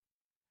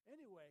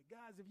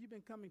Guys, if you've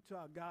been coming to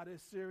our God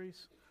is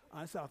series,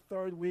 it's our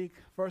third week.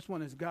 First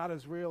one is God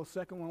is real.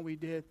 Second one we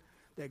did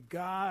that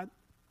God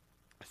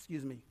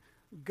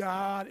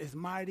is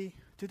mighty.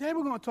 Today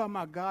we're going to talk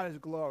about God is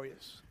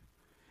glorious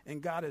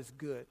and God is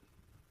good.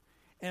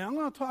 And I'm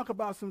going to talk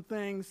about some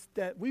things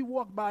that we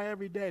walk by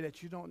every day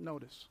that you don't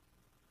notice,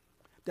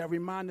 that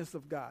remind us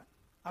of God.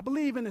 I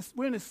believe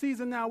we're in a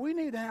season now we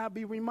need to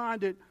be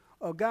reminded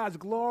of God's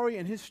glory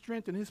and his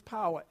strength and his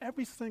power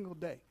every single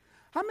day.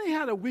 How many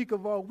had a week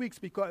of all weeks?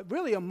 Because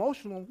really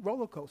emotional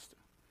roller coaster.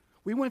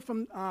 We went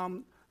from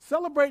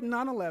celebrating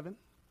 9/11,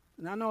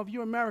 and I know if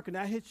you're American,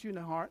 that hits you in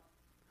the heart.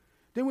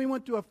 Then we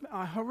went through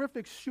a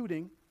horrific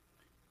shooting,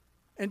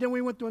 and then we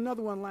went through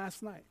another one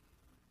last night.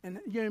 And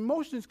your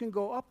emotions can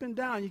go up and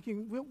down. You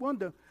can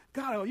wonder,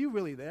 God, are you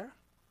really there?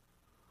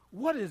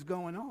 What is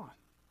going on?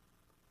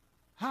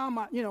 How am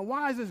I,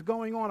 why is this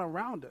going on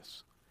around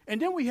us?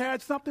 And then we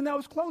had something that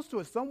was close to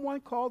us. Someone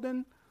called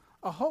in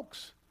a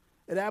hoax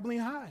at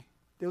Abilene High.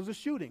 There was a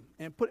shooting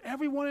and put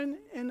everyone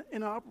in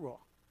an uproar,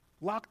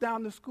 locked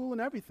down the school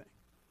and everything.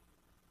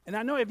 And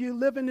I know if you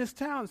live in this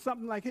town,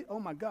 something like it, oh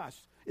my gosh,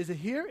 is it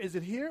here? Is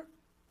it here?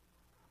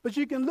 But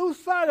you can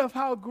lose sight of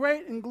how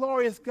great and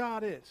glorious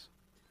God is.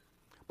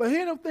 But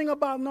here's the thing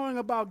about knowing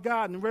about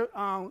God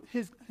and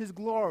his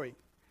glory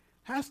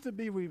has to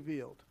be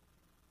revealed.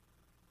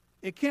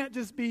 It can't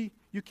just be,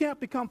 you can't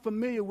become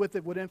familiar with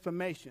it with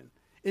information.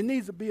 It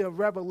needs to be a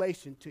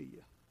revelation to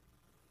you.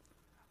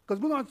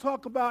 Because we're going to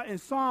talk about in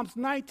Psalms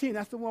 19,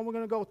 that's the one we're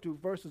going to go through,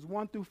 verses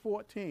 1 through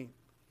 14.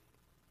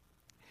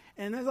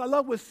 And as I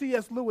love what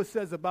C.S. Lewis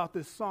says about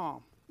this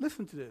psalm.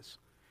 Listen to this.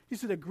 He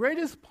said, the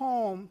greatest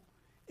poem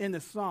in the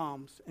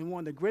Psalms and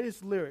one of the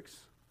greatest lyrics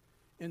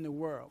in the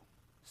world,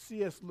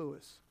 C.S.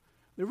 Lewis.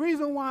 The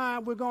reason why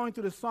we're going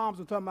through the Psalms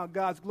and talking about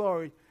God's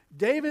glory,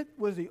 David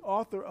was the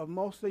author of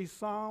most of these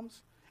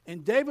Psalms,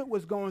 and David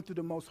was going through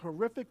the most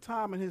horrific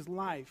time in his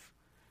life.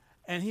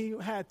 And he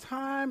had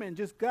time, and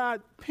just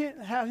God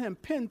had him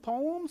pen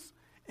poems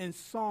and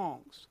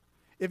songs.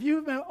 If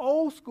you've been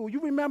old school, you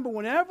remember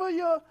whenever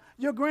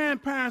your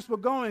grandparents were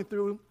going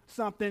through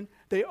something,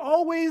 they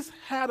always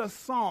had a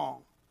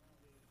song.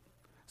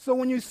 So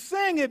when you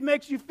sing, it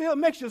makes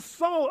your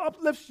soul,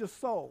 uplifts your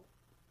soul.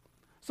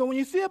 So when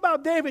you see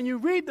about David and you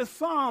read the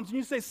Psalms and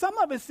you say, some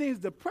of it seems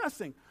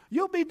depressing,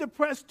 you'll be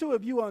depressed too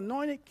if you're an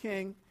anointed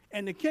king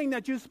and the king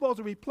that you're supposed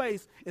to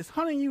replace is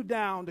hunting you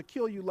down to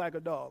kill you like a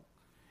dog.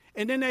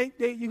 And then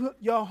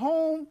your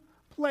home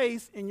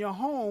place in your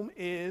home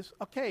is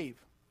a cave.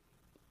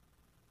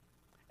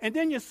 And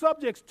then your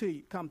subjects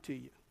come to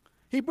you.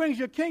 He brings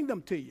your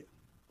kingdom to you.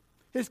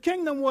 His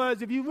kingdom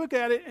was, if you look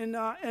at it in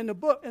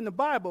the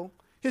Bible,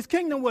 his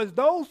kingdom was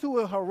those who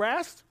were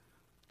harassed,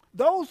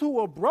 those who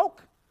were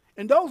broke,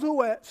 and those who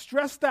were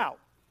stressed out.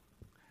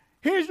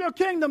 Here's your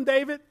kingdom,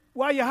 David,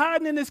 while you're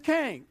hiding in this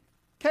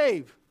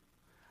cave.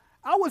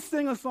 I would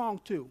sing a song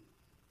too.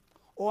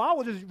 Or I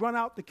would just run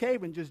out the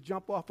cave and just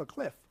jump off a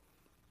cliff.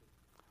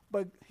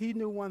 But he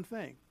knew one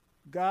thing.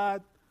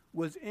 God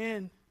was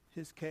in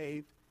his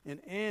cave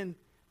and in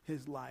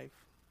his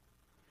life.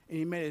 And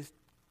he made his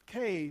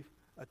cave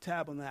a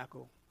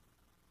tabernacle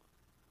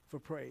for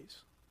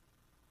praise.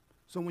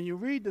 So when you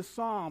read the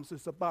Psalms,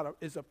 it's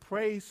a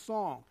praise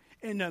song.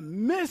 In the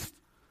midst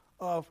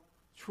of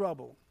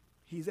trouble,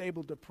 he's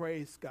able to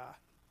praise God.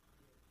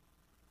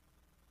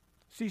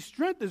 See,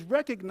 strength is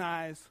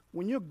recognized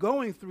when you're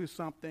going through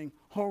something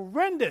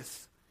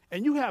horrendous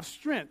and you have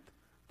strength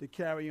to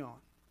carry on.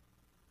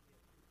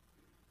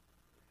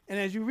 And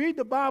as you read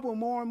the Bible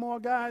more and more,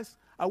 guys,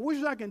 I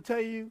wish I can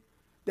tell you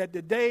that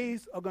the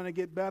days are going to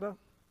get better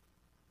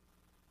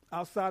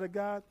outside of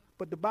God,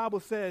 but the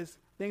Bible says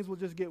things will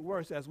just get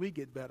worse as we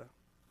get better.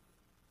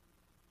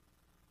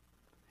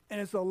 And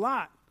it's a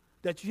lot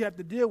that you have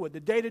to deal with. The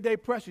day-to-day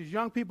pressures.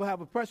 Young people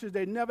have a pressures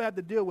they never had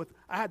to deal with.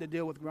 I had to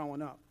deal with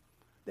growing up.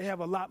 They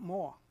have a lot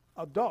more.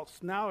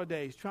 Adults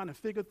nowadays trying to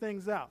figure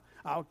things out.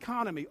 Our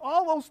economy,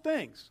 all those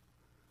things.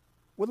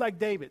 We're like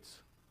David's.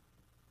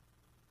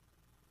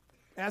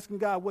 Asking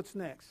God what's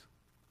next.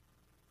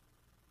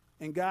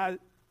 And God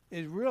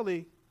is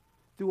really,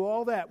 through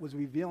all that, was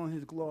revealing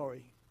his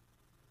glory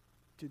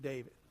to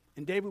David.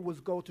 And David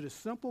would go to the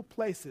simple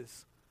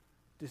places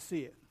to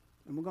see it.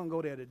 And we're going to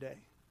go there today.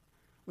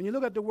 When you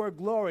look at the word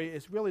glory,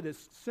 it's really the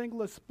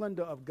singular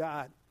splendor of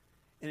God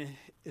and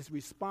its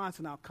response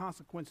and our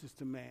consequences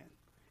to man.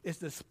 It's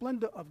the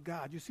splendor of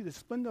God. You see the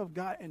splendor of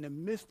God in the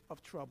midst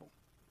of trouble.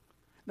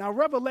 Now,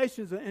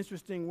 revelation is an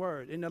interesting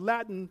word. In the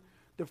Latin,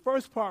 the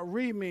first part,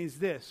 re, means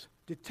this,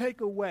 to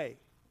take away.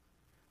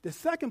 The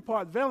second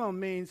part, velum,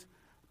 means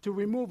to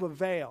remove a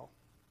veil.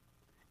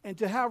 And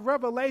to have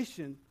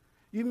revelation,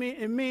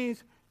 it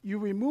means you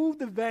remove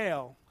the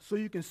veil so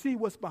you can see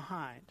what's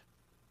behind.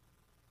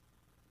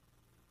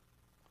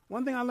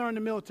 One thing I learned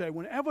in the military,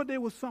 whenever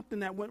there was something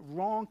that went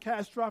wrong,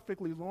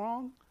 catastrophically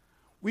wrong,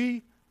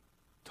 we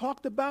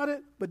talked about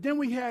it, but then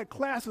we had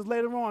classes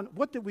later on.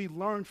 What did we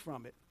learn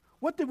from it?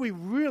 What did we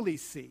really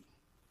see?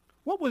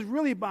 What was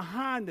really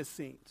behind the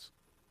scenes?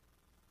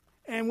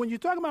 And when you're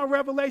talking about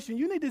revelation,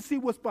 you need to see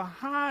what's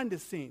behind the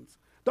scenes.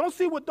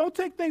 Don't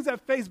take things at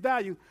face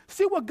value.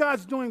 See what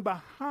God's doing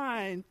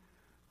behind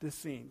the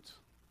scenes.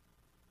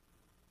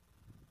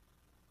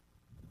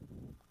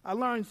 I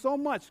learned so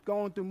much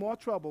going through more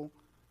trouble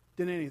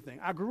than anything.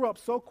 I grew up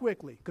so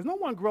quickly, because no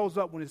one grows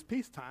up when it's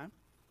peacetime,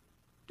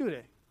 do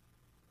they?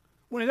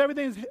 When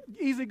everything's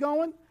easy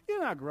going,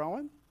 you're not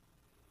growing.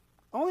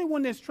 Only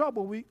when there's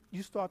trouble,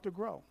 you start to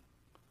grow,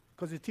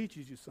 because it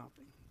teaches you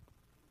something.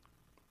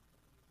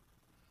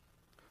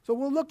 So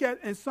we'll look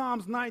at in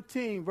Psalms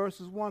 19,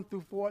 verses 1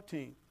 through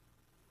 14.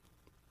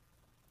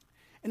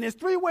 And there's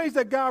three ways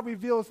that God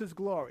reveals his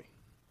glory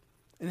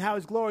and how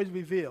his glory is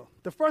revealed.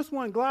 The first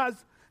one,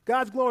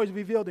 God's glory is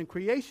revealed in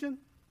creation,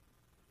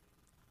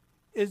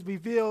 is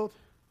revealed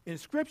in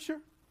Scripture,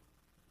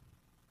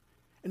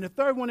 and the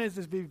third one is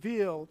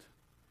revealed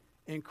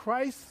in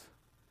Christ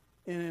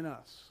and in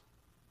us.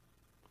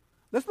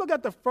 Let's look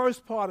at the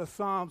first part of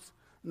Psalms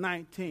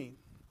 19,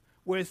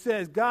 where it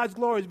says God's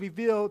glory is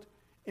revealed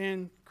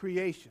in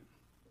creation.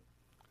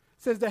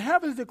 It says, the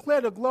heavens declare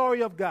the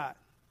glory of God.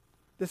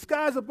 The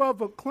skies above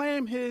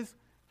proclaim his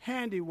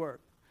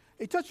handiwork.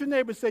 Hey, touch your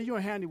neighbor and say, you're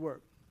a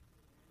handiwork.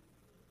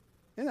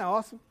 Isn't that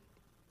awesome?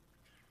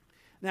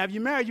 Now, if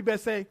you're married, you better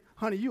say,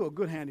 honey, you're a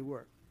good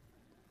handiwork.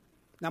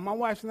 Now, my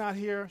wife's not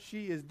here.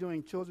 She is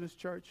doing children's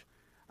church.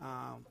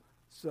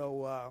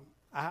 So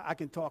I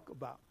can talk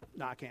about,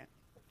 no, I can't.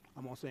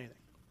 I won't say anything.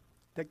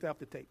 Take that off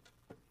the tape.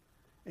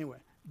 Anyway,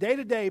 day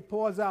to day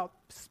pours out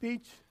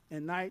speech,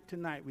 and night to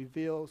night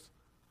reveals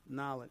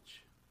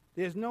knowledge.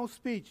 There's no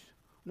speech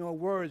nor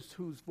words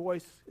whose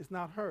voice is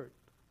not heard.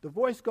 The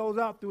voice goes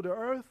out through the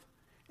earth,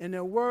 and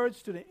their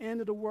words to the end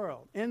of the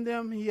world. In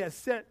them he has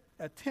set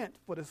a tent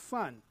for the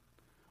sun,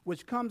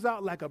 which comes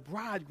out like a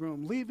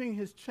bridegroom, leaving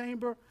his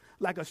chamber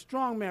like a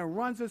strong man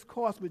runs his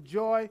course with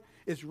joy.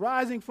 It's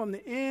rising from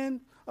the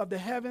end of the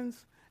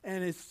heavens,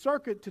 and its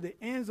circuit to the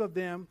ends of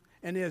them,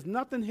 and there's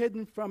nothing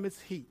hidden from its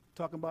heat.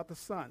 Talking about the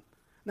sun.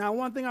 Now,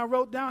 one thing I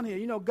wrote down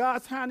here,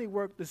 God's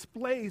handiwork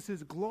displays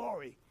his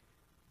glory.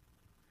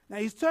 Now,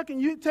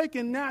 you're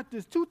taking that.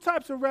 There's two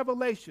types of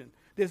revelation.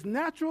 There's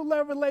natural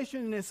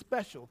revelation and there's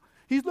special.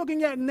 He's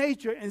looking at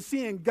nature and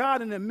seeing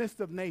God in the midst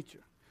of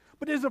nature.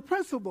 But there's a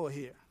principle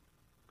here.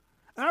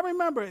 And I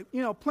remember,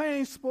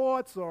 playing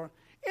sports or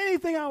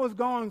anything I was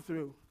going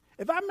through.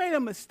 If I made a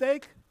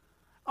mistake,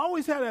 I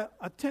always had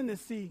a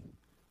tendency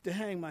to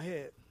hang my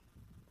head.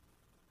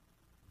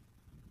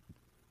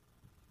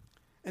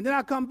 And then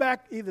I come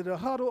back either to the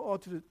huddle or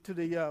to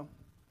the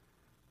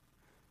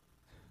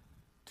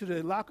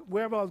locker,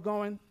 wherever I was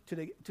going, to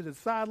the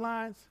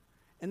sidelines.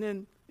 And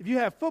then if you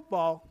have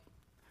football,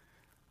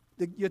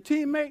 your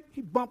teammate,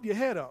 he bumped your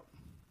head up.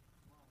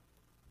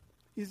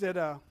 He said,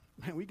 man,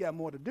 we got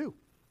more to do.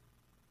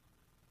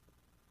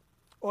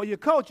 Or your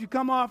coach, you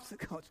come off, say,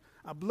 Coach,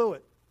 I blew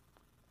it.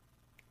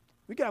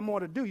 We got more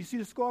to do. You see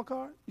the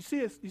scorecard? You see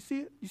it? You see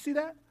it? You see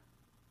that?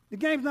 The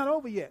game's not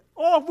over yet.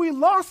 Or if we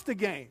lost the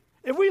game.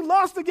 If we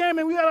lost the game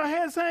and we got our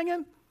heads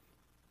hanging,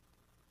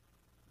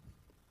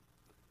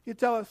 he'd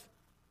tell us,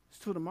 it's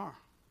till tomorrow.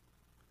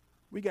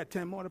 We got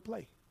 10 more to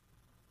play.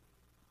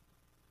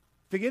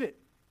 Forget it.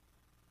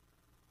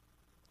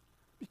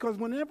 Because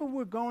whenever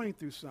we're going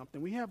through something,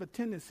 we have a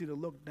tendency to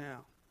look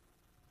down.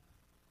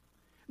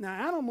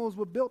 Now, animals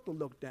were built to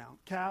look down.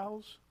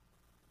 Cows,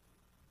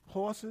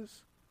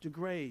 horses, to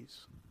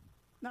graze.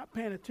 Not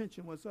paying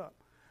attention what's up.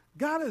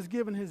 God has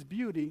given his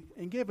beauty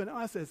and given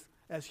us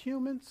as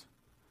humans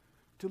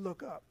to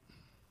look up.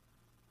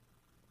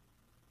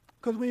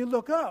 Because when you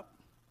look up,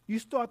 you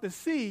start to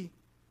see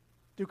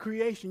the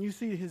creation. You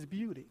see his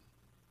beauty.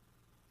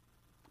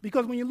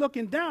 Because when you're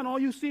looking down, all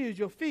you see is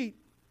your feet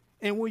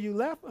and where you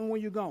left and where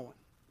you're going.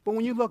 But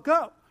when you look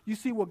up, you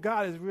see what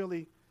God is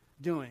really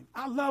doing.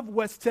 I love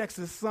West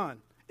Texas sun.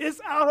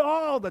 It's out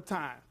all the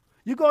time.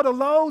 You go to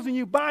Lowe's and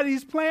you buy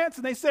these plants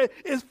and they say,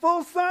 it's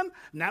full sun,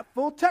 not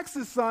full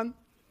Texas sun.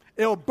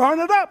 It'll burn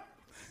it up.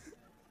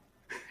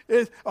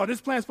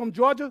 This plant's from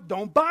Georgia.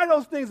 Don't buy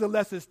those things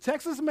unless it's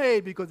Texas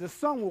made because the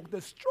sun will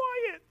destroy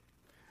it.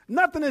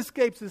 Nothing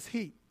escapes its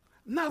heat.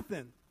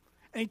 Nothing.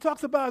 And he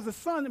talks about as the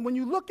sun. And when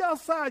you look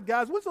outside,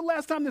 guys, when's the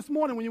last time this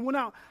morning when you went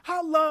out?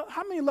 How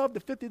many loved the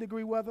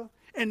 50-degree weather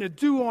and the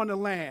dew on the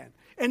land?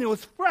 And it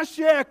was fresh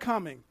air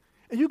coming.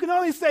 And you can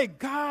only say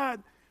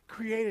God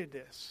created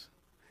this.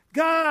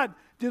 God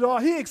did all.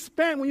 He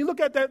expanded. When you look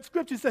at that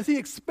scripture, it says he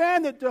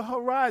expanded the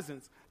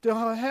horizons, the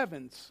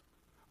heavens.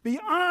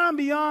 Beyond,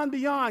 beyond,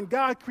 beyond,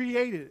 God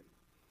created it.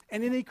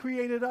 And then he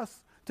created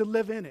us to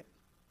live in it.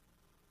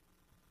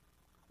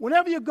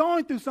 Whenever you're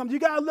going through something, you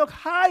got to look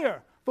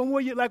higher from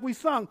where like we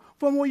sung,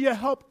 from where your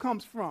help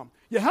comes from.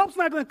 Your help's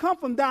not going to come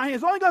from down here.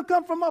 It's only going to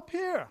come from up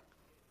here.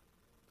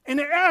 And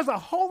the air's a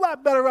whole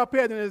lot better up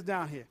here than it is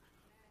down here.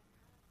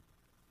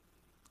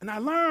 And I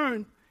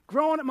learned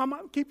growing up, my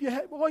mom, keep your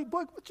head, boy,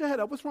 put your head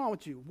up. What's wrong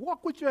with you?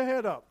 Walk with your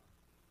head up.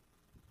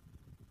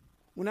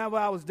 Whenever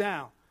I was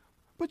down.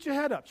 Put your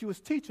head up. She was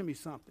teaching me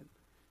something.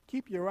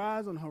 Keep your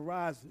eyes on the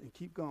horizon and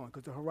keep going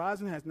because the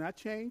horizon has not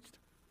changed.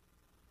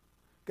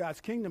 God's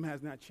kingdom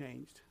has not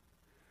changed.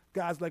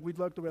 God's, like we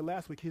looked over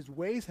last week, his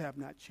ways have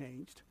not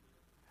changed.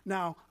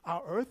 Now,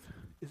 our earth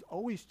is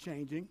always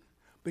changing,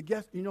 but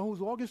you know who's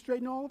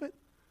orchestrating all of it?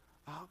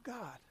 Our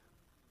God.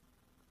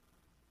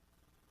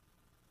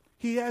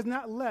 He has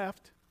not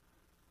left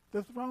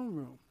the throne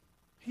room.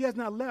 He has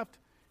not left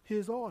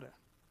his order.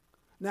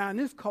 Now, in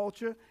this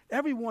culture,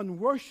 everyone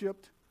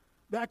worshipped,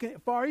 back in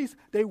Far East,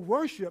 they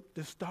worshiped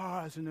the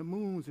stars and the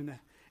moons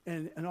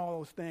and all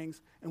those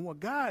things. And what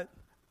God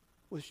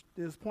was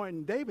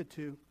pointing David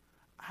to,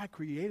 I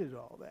created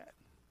all that.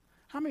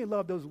 How many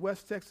love those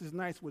West Texas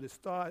nights where the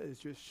star is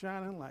just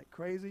shining like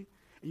crazy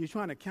and you're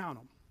trying to count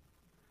them?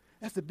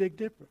 That's the big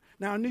difference.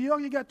 Now, in New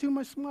York, you got too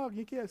much smog,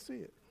 you can't see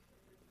it.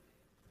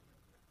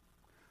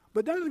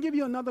 But doesn't it give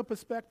you another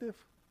perspective?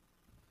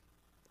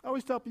 I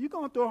always tell people, you're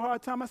going through a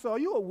hard time. I say, are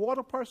you a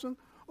water person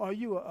or are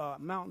you a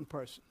mountain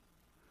person?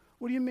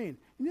 What do you mean?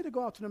 You need to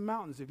go out to the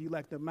mountains if you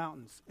like the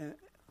mountains and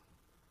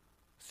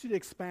see the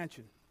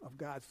expansion of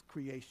God's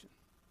creation.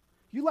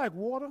 You like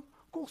water?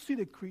 Go see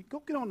the creek.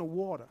 Go get on the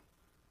water.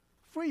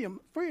 Free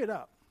it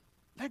up.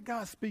 Let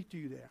God speak to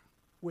you there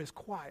where it's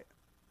quiet.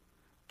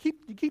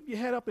 You keep your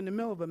head up in the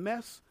middle of a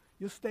mess,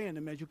 you'll stay in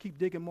the mess. You'll keep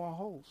digging more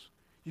holes.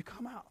 You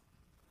come out.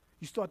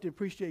 You start to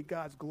appreciate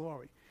God's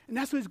glory. And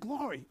that's his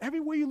glory.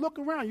 Everywhere you look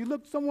around, you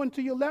look someone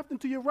to your left and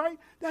to your right,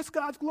 that's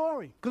God's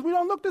glory. Because we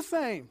don't look the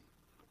same.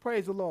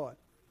 Praise the Lord.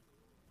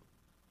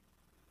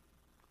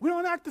 We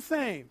don't act the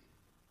same.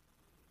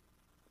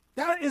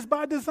 That is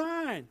by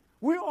design.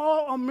 We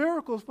all are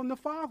miracles from the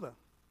Father.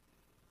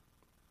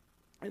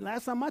 And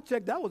last time I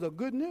checked, that was a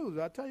good news.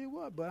 I'll tell you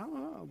what, but I don't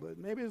know. But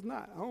maybe it's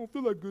not. I don't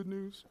feel like good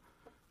news.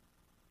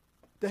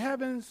 The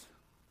heavens,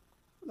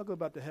 look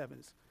about the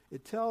heavens.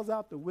 It tells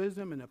out the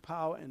wisdom and the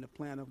power and the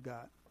plan of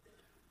God.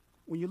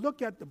 When you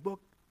look at the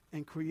book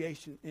in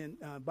creation, in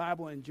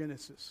Bible in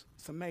Genesis,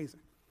 it's amazing.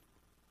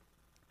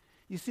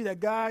 You see that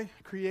God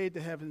created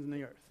the heavens and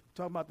the earth.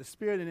 Talking about the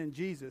Spirit and in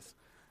Jesus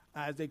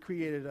as they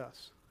created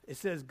us. It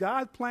says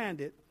God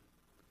planned it.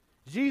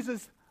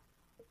 Jesus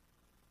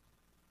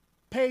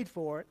paid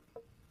for it.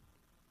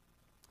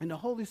 And the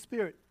Holy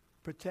Spirit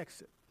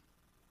protects it.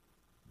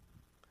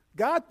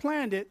 God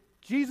planned it.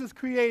 Jesus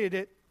created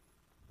it.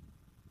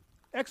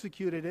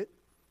 Executed it.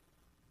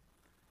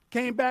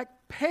 Came back,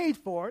 paid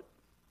for it.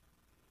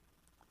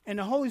 And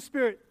the Holy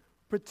Spirit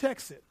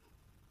protects it.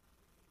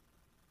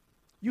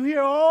 You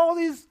hear all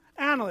these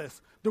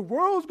analysts. The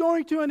world's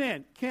going to an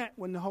end. Can't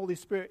when the Holy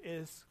Spirit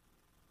is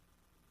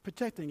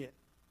protecting it.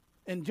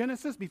 In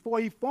Genesis, before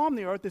he formed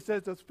the earth, it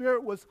says the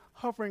Spirit was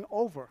hovering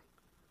over,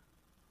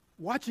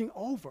 watching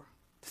over.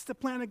 This is the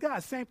plan of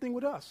God. Same thing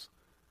with us.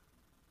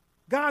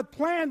 God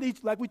planned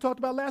each, like we talked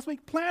about last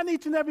week, planned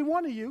each and every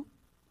one of you.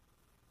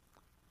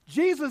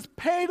 Jesus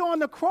paid on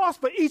the cross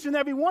for each and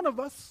every one of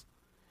us.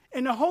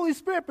 And the Holy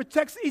Spirit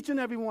protects each and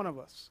every one of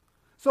us.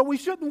 So we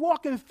shouldn't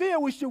walk in fear.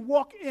 We should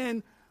walk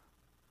in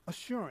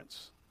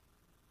assurance.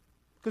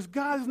 Because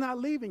God is not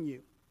leaving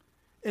you.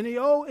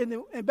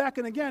 And back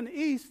in again, the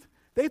East,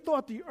 they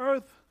thought the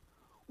earth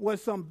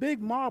was some big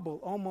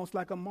marble, almost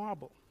like a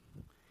marble.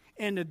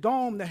 And the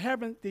dome, the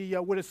heaven,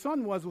 where the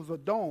sun was a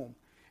dome.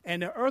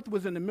 And the earth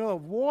was in the middle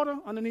of water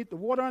underneath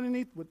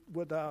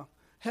with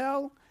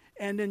hell.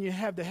 And then you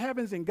have the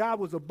heavens, and God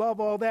was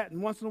above all that.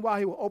 And once in a while,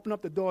 he will open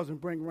up the doors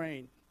and bring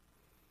rain.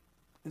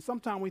 And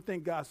sometimes we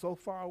think God's so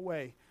far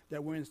away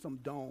that we're in some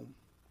dome.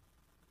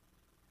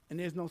 And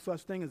there's no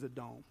such thing as a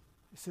dome.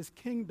 It's his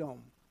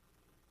kingdom.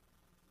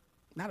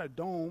 Not a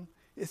dome.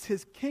 It's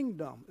his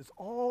kingdom. It's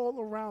all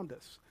around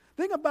us.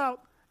 Think about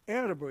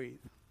air to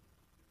breathe.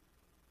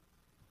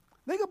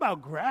 Think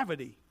about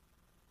gravity.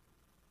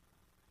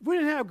 If we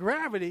didn't have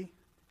gravity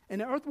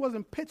and the earth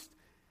wasn't pitched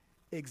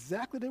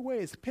exactly the way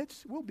it's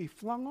pitched, we'll be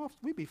flung off.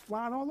 We'd be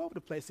flying all over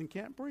the place and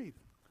can't breathe.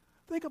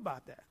 Think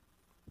about that.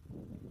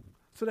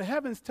 So the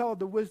heavens tell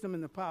the wisdom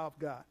and the power of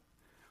God.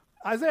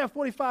 Isaiah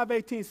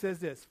 45:18 says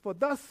this, "For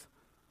thus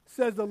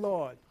says the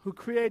Lord, who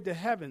created the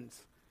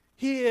heavens.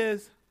 He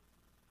is,"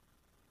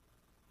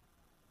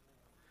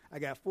 I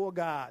got 4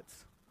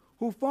 gods,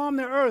 "who formed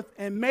the earth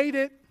and made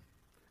it,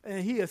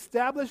 and he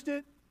established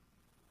it.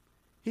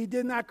 He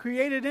did not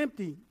create it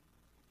empty.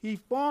 He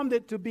formed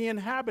it to be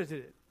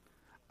inhabited.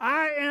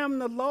 I am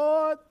the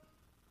Lord,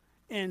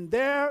 and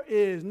there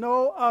is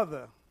no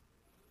other."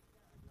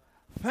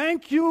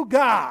 Thank you,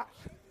 God,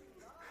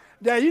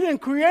 that you didn't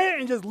create it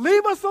and just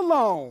leave us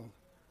alone.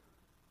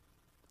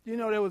 You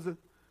know,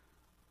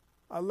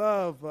 I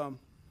love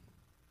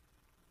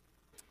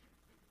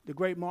the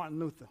great Martin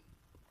Luther.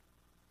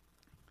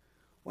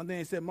 One thing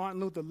he said, Martin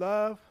Luther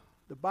loved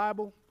the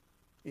Bible,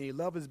 and he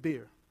loved his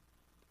beer.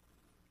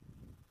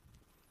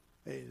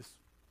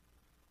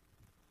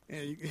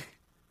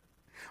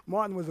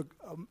 Martin was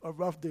a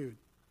rough dude.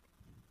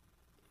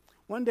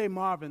 One day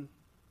Martin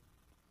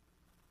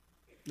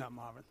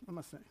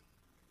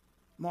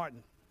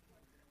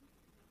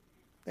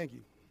Thank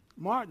you.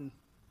 Martin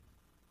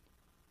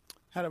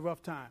had a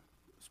rough time,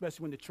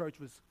 especially when the church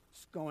was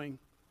going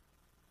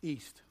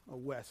east or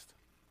west.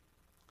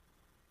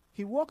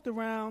 He walked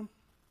around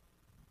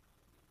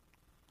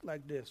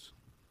like this.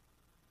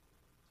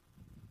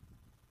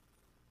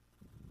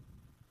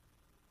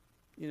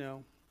 You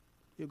know,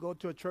 you go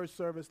to a church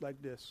service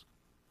like this.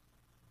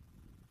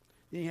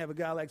 Then you have a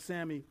guy like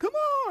Sammy, come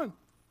on!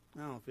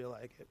 I don't feel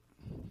like it.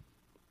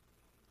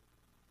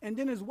 And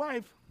then his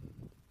wife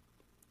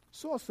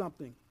saw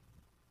something.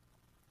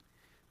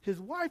 His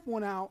wife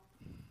went out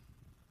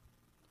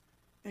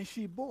and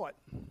she bought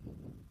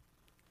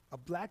a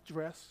black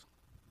dress,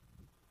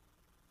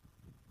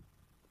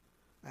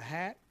 a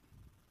hat,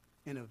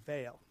 and a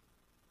veil,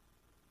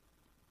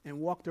 and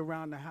walked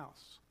around the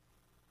house.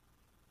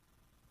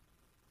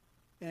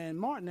 And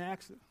Martin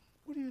asked her,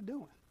 what are you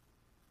doing?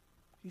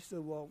 He said,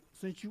 well,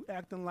 since you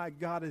acting like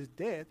God is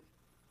dead,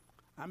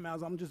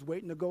 I'm just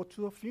waiting to go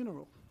to a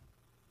funeral.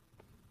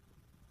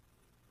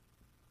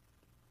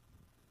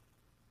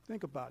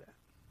 Think about it.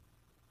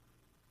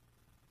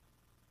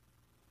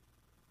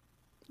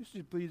 This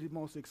should be the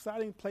most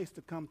exciting place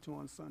to come to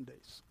on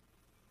Sundays.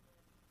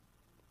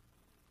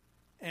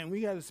 And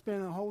we got to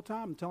spend the whole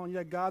time telling you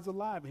that God's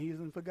alive and he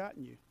hasn't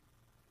forgotten you.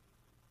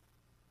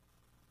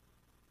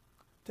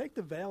 Take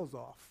the veils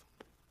off.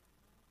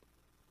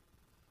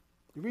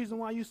 The reason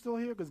why you're still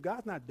here, because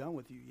God's not done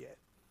with you yet.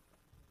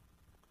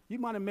 You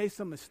might have made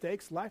some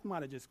mistakes. Life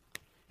might have just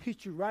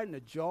hit you right in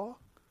the jaw.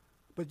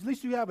 But at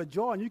least you have a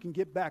jaw and you can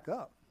get back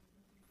up.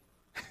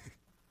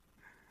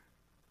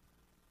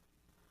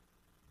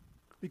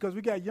 Because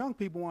we got young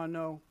people want to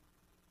know,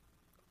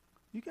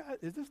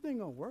 is this thing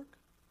going to work?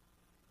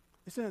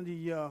 It's in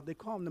they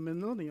call them the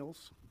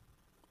millennials,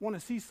 want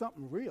to see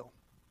something real.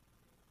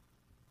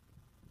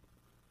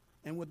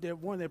 And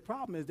one of their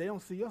problems is they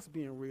don't see us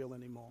being real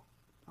anymore.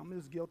 I'm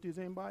as guilty as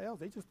anybody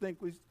else. They just think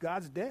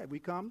God's dead. We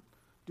come,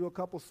 do a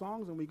couple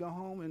songs, and we go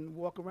home and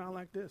walk around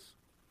like this.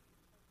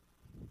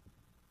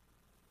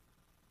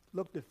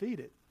 Look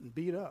defeated and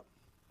beat up.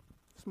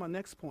 That's my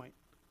next point.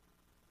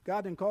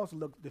 God didn't call us to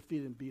look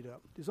defeated and beat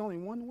up. There's only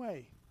one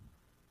way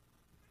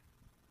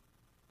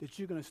that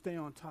you're going to stay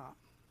on top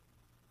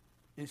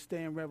and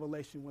stay in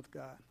revelation with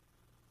God.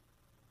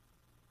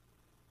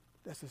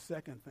 That's the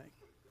second thing.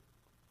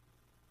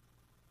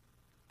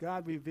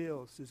 God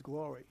reveals his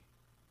glory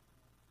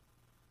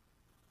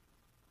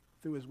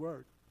through his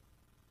word.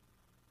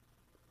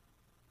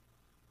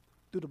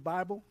 Through the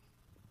Bible.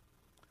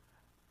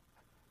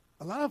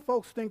 A lot of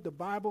folks think the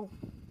Bible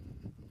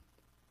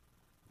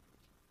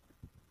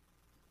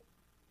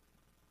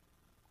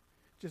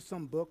just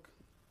some book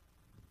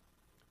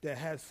that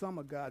has some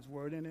of God's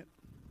word in it.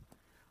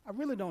 I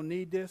really don't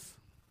need this.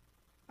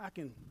 I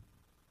can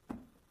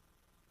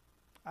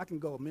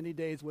go many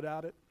days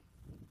without it.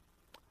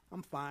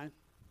 I'm fine.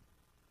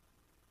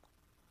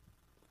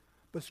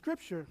 But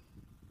Scripture,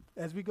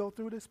 as we go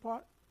through this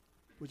part,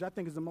 which I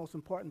think is the most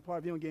important part,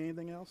 if you don't get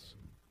anything else,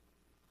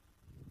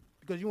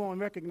 because you won't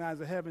recognize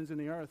the heavens and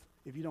the earth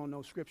if you don't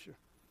know Scripture.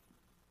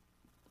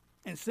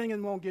 And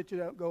singing won't get you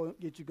going.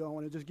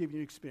 It'll just give you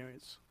an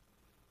experience.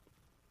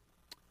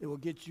 It will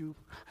get you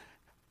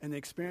an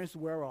experience to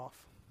wear off.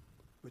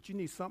 But you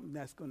need something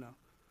that's going to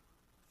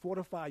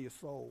fortify your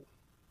soul.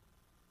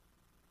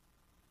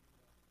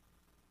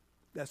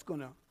 That's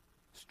going to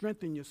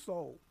strengthen your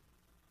soul.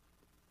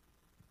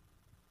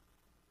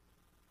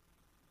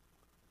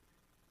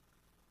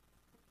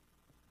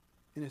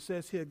 And it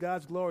says here,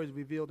 God's glory is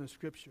revealed in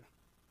Scripture.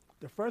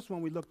 The first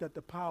one, we looked at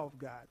the power of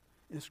God.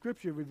 And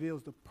Scripture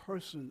reveals the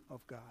person of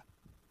God.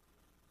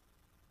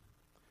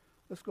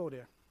 Let's go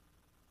there.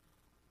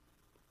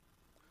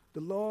 The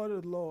law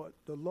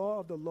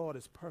of the Lord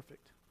is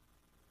perfect,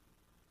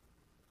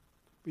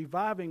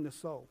 reviving the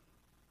soul.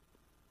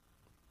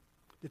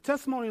 The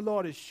testimony of the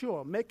Lord is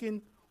sure,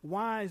 making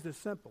wise the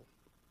simple.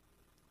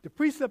 The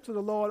precepts of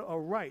the Lord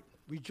are right,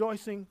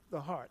 rejoicing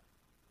the heart.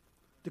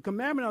 The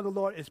commandment of the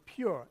Lord is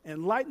pure,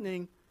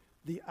 enlightening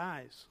the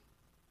eyes.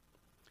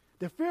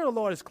 The fear of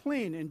the Lord is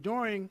clean,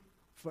 enduring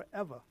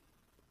forever.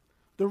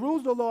 The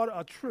rules of the Lord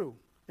are true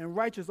and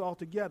righteous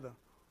altogether,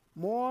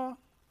 more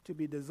to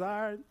be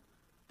desired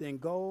than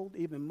gold,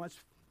 even much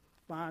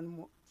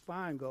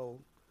fine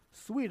gold,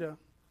 sweeter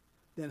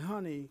than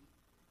honey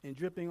and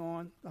dripping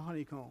on the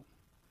honeycomb.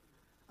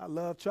 I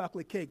love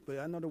chocolate cake, but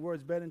I know the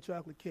word's better than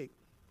chocolate cake.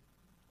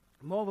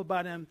 Moreover,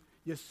 by them,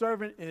 your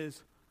servant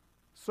is,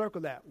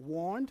 circle that,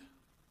 warned,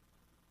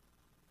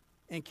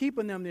 and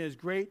keeping them there is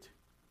great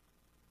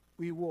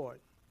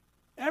reward.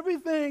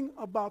 Everything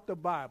about the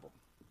Bible,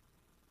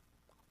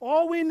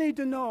 all we need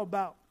to know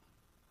about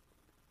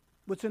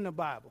what's in the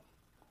Bible,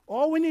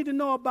 all we need to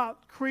know about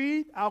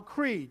our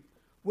creed,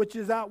 which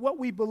is what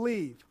we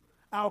believe,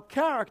 our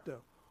character,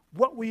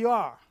 what we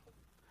are,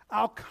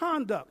 our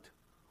conduct,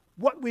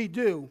 what we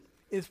do,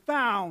 is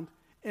found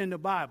in the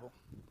Bible.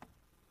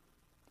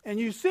 And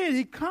you see,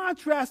 he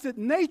contrasted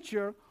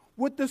nature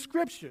with the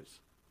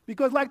Scriptures.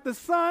 Because like the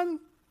sun,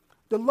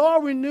 the law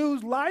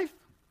renews life,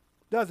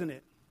 doesn't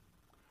it?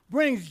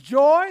 Brings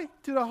joy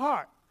to the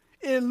heart.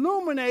 It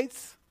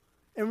illuminates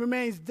and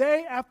remains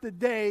day after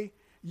day,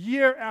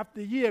 year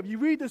after year. If you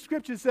read the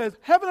Scripture, it says,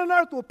 heaven and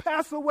earth will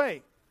pass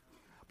away,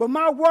 but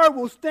my word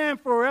will stand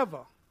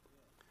forever.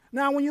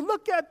 Now, when you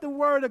look at the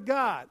Word of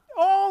God,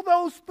 all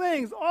those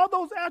things, all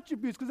those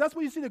attributes, because that's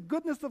where you see the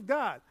goodness of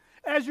God.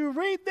 As you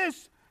read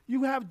this,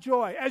 you have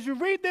joy. As you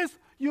read this,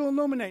 you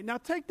illuminate. Now,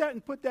 take that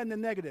and put that in the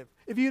negative.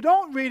 If you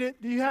don't read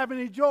it, do you have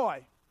any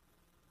joy?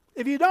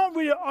 If you don't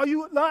read it, are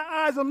your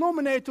eyes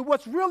illuminated to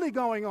what's really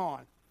going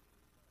on?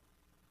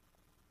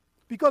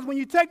 Because when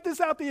you take this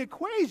out the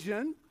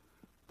equation,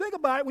 think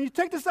about it, when you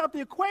take this out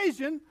the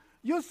equation,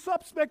 you're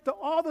suspect to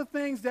all the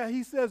things that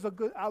he says are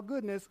good, our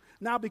goodness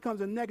now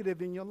becomes a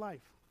negative in your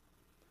life.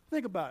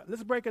 Think about it.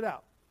 Let's break it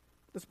out.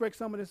 Let's break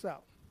some of this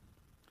out.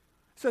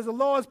 It says the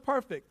law is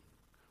perfect,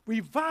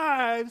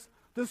 revives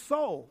the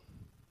soul.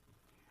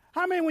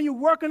 How many, when you're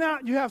working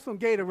out, you have some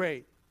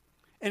Gatorade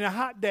in a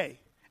hot day,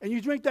 and you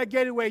drink that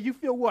Gatorade, you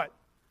feel what?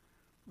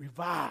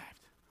 Revived.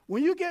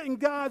 When you get in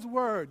God's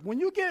word,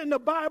 when you get in the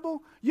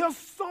Bible, your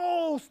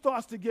soul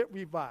starts to get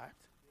revived.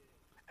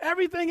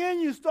 Everything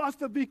in you starts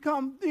to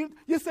become,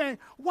 you're saying,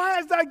 why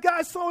is that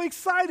guy so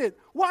excited?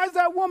 Why is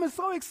that woman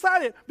so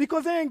excited?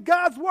 Because in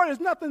God's word, there's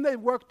nothing they've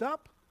worked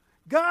up.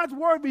 God's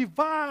word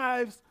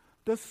revives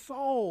the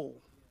soul.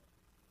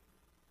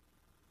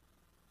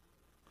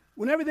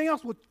 When everything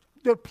else will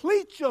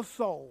deplete your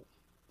soul,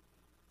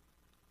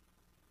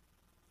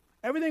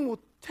 everything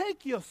will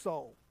take your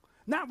soul,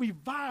 not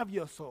revive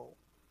your soul.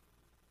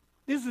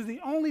 This is the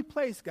only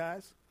place,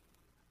 guys.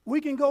 We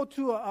can go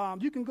to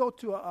you can go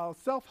to a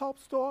self-help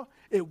store.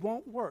 It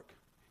won't work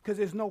because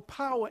there's no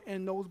power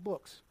in those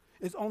books.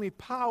 It's only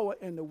power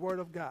in the Word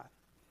of God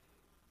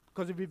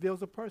because it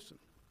reveals a person.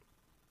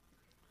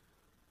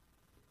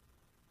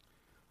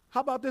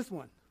 How about this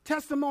one?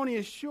 Testimony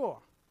is sure.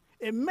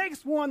 It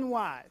makes one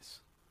wise.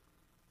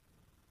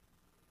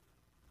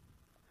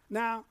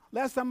 Now,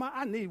 last time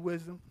I need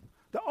wisdom.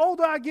 The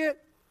older I get,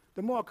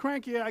 the more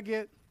cranky I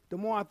get, the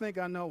more I think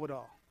I know it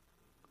all.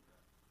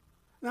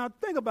 Now,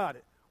 think about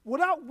it.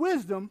 Without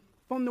wisdom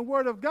from the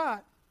Word of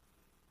God,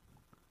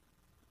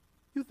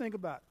 you think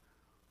about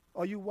it.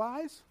 Are you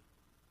wise?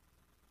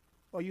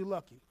 Or are you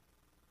lucky?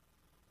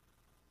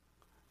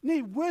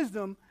 Need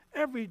wisdom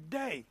every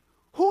day.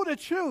 Who to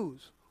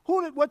choose?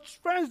 What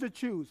friends to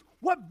choose?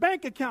 What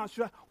bank account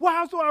should I?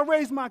 How do I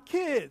raise my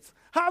kids?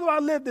 How do I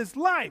live this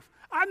life?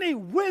 I need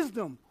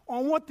wisdom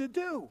on what to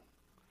do.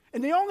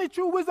 And the only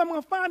true wisdom I'm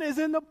going to find is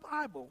in the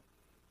Bible.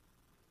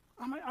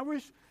 I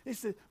wish they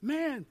said,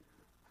 man,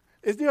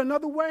 is there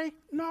another way?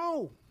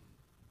 No.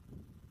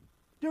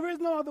 There is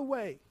no other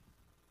way.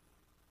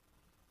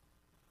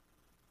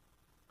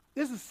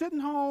 This is sitting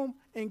home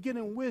and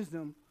getting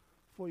wisdom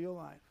for your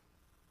life.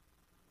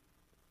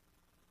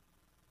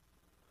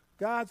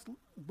 God's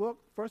book,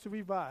 first it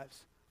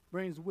revives,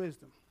 brings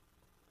wisdom.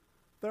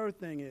 Third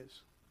thing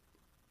is,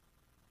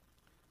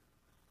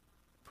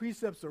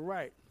 precepts are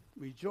right.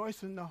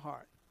 Rejoice in the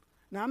heart.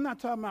 Now, I'm not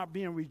talking about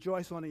being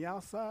rejoiced on the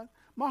outside.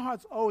 My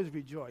heart's always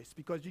rejoiced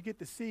because you get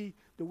to see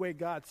the way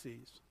God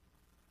sees.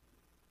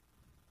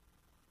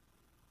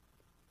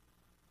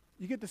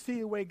 You get to see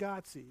the way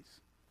God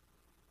sees.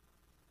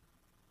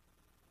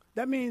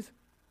 That means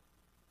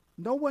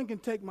no one can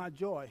take my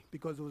joy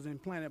because it was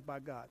implanted by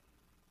God.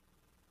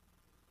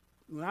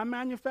 When I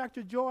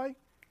manufacture joy,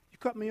 you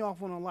cut me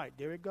off on a light.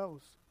 There it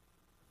goes.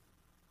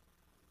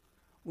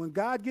 When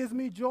God gives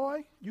me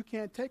joy, you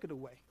can't take it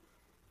away.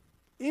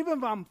 Even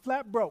if I'm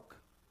flat broke,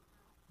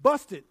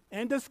 busted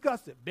and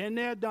disgusted, been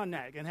there, done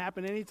that. It can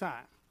happen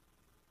anytime.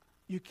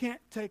 You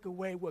can't take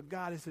away what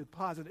God has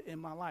deposited in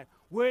my life.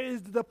 Where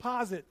is the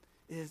deposit?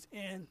 It is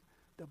in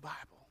the Bible.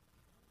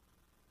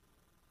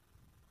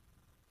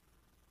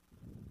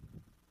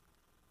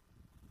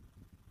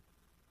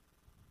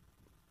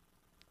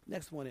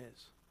 Next one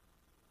is,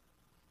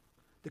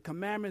 the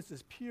commandments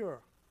is pure.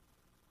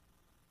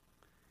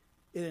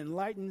 It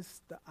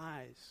enlightens the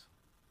eyes.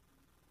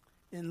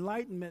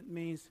 Enlightenment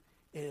means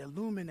it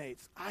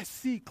illuminates. I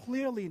see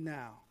clearly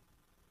now.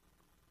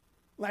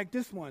 Like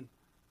this one,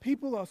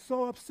 people are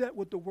so upset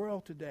with the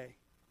world today.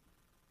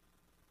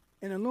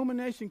 And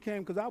illumination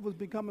came because I was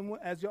becoming,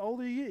 as you're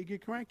older you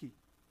get cranky.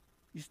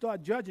 You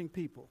start judging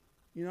people.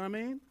 You know what I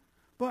mean?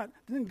 But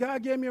then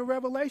God gave me a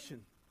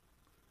revelation,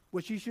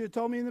 which he should have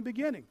told me in the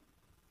beginning.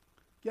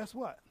 Guess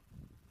what?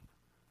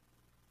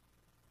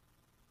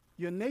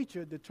 Your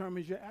nature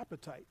determines your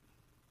appetite.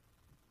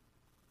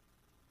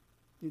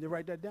 You need to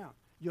write that down.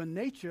 Your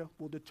nature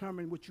will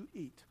determine what you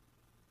eat.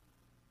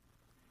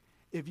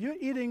 If you're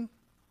eating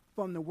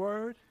from the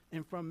Word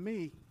and from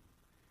me,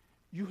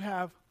 you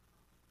have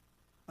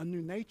a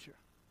new nature.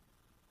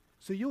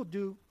 So you'll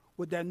do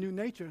what that new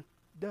nature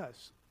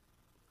does.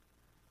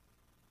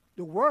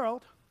 The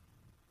world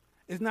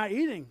is not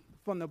eating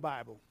from the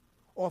Bible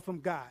or from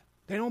God.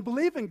 They don't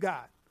believe in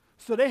God.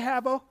 So they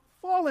have a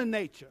fallen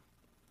nature.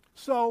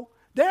 So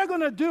they're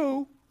going to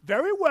do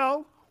very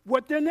well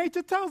what their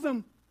nature tells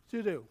them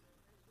to do.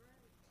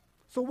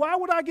 So why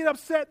would I get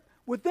upset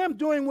with them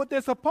doing what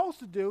they're supposed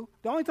to do?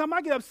 The only time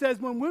I get upset is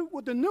when we,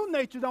 with the new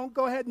nature, don't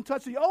go ahead and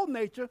touch the old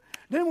nature.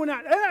 Then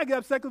I get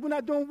upset because we're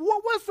not doing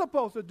what we're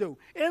supposed to do.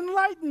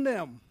 Enlighten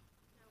them.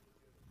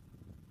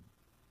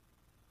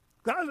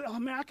 God, oh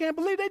man, I can't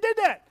believe they did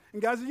that.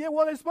 And God said, yeah,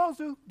 well, they're supposed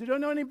to. Do they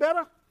know any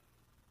better?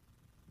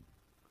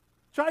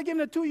 Try to give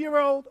a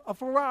 2-year-old a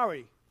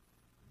Ferrari.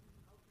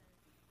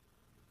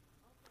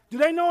 Do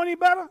they know any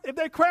better if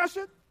they crash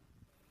it?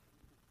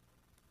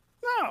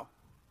 No.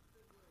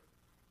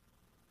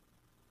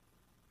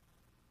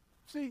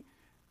 See,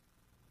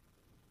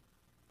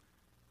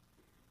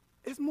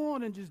 it's more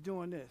than just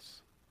doing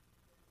this.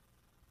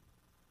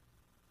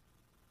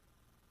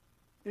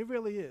 It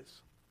really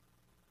is.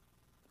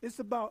 It's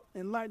about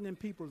enlightening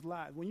people's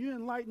lives. When you're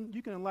enlightened,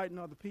 you can enlighten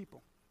other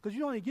people because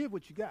you only give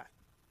what you got.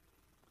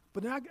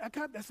 But then I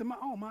got that. My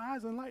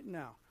eyes are enlightened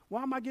now.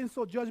 Why am I getting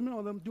so judgmental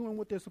of them doing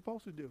what they're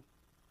supposed to do?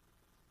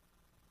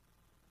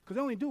 Because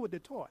they only do what they're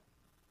taught.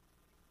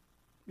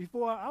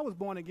 Before I was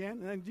born again,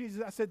 and then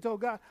Jesus, I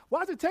told God,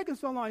 why is it taking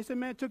so long? He said,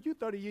 man, it took you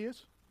 30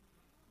 years.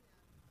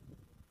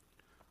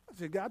 I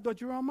said, God, I thought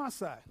you were on my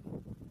side.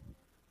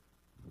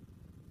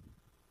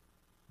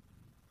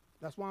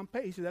 That's why I'm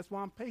patient. That's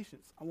why I'm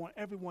patient. I want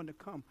everyone to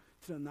come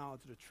to the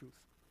knowledge of the truth.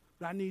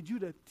 But I need you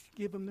to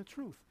give them the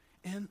truth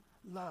in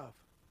love.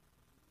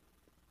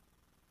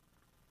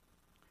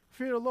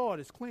 Fear of the Lord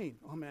is clean.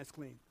 Oh, man, it's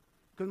clean.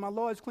 Because my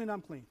Lord is clean,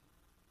 I'm clean.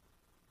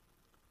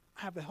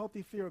 I have a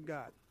healthy fear of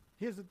God.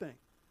 Here's the thing.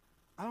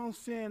 I don't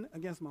sin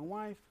against my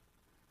wife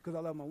because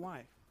I love my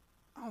wife.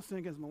 I don't sin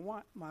against my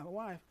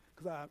wife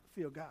because I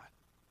fear God.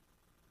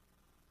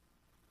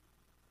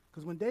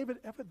 Because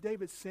after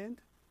David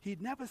sinned, he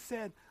never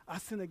said, I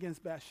sin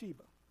against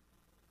Bathsheba.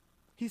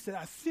 He said,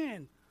 I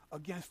sin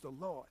against the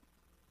Lord.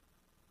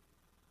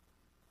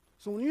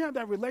 So when you have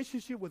that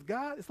relationship with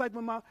God, it's like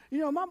when my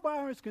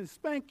parents can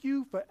spank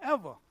you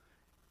forever.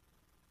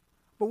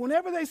 But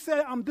whenever they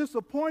say, I'm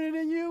disappointed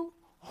in you,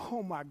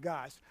 oh my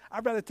gosh,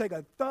 I'd rather take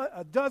a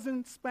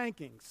dozen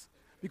spankings.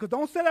 Because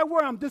don't say that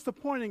word, I'm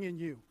disappointing in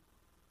you.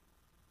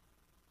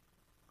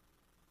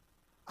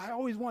 I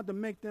always wanted to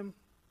make them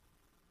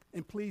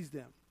and please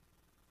them.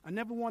 I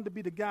never wanted to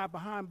be the guy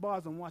behind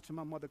bars and watching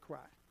my mother cry.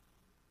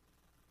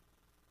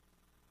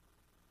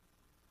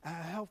 I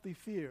had a healthy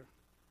fear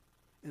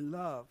and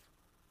love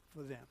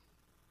for them.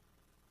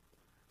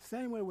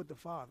 Same way with the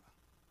Father.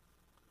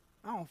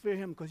 I don't fear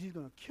him because he's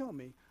going to kill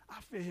me.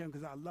 I fear him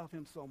because I love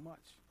him so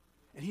much.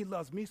 And he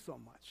loves me so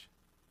much.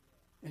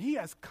 And he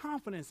has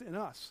confidence in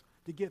us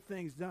to get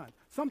things done.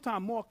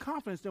 Sometimes more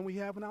confidence than we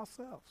have in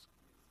ourselves.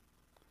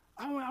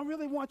 I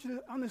really want you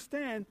to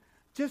understand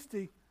just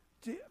the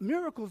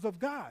miracles of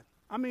God.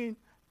 I mean,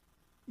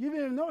 you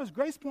didn't even notice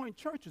Grace Point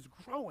Church is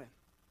growing.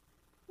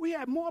 We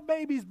had more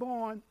babies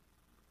born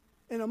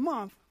in a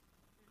month.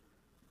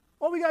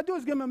 All we got to do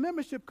is give them a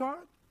membership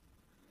card.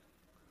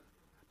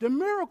 The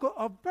miracle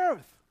of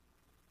birth.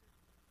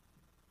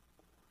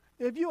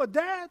 If you're a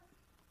dad,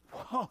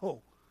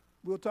 whoa,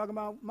 we were talking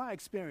about my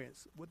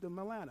experience with the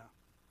Milana.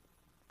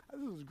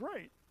 This was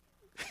great.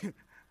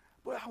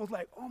 But I was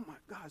like, oh my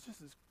gosh,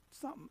 this is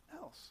something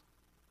else.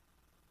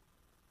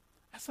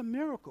 That's a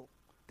miracle.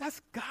 That's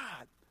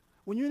God.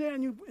 When you're there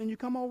and you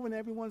come over and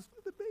everyone's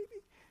the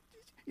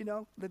baby,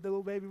 the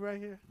little baby right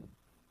here.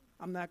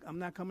 I'm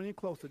not coming any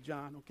closer,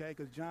 John, okay?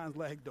 Because John's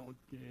like,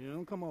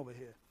 don't come over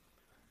here.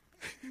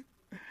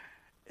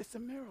 It's a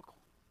miracle.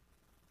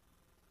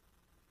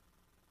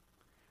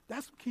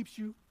 That's what keeps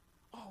you,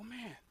 oh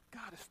man,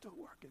 God is still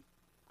working.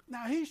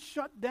 Now, he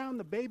shut down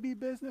the baby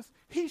business.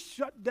 He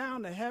shut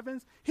down the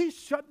heavens. He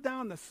shut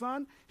down the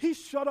sun. He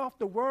shut off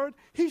the word.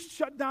 He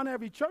shut down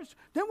every church.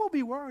 Then we'll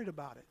be worried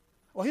about it.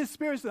 Or his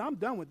spirit said, I'm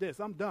done with this.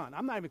 I'm done.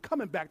 I'm not even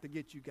coming back to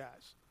get you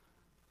guys.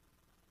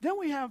 Then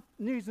we have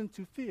reason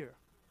to fear.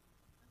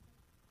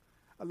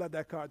 I love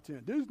that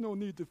cartoon. There's no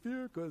need to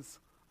fear because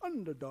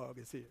underdog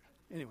is here.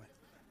 Anyway.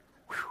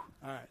 Whew,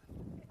 all right.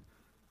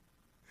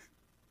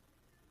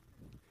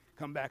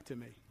 Come back to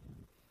me.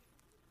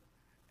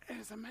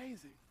 It's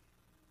amazing.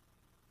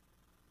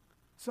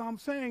 So I'm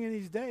saying in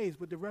these days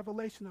with the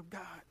revelation of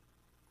God,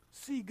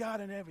 see God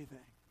in everything.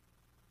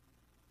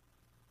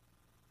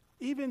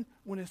 Even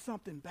when it's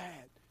something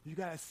bad, you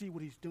got to see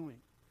what he's doing.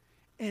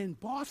 In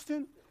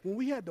Boston, when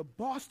we had the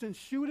Boston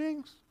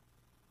shootings,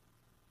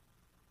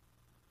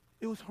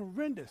 it was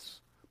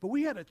horrendous. But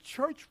we had a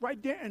church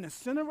right there in the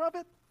center of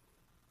it.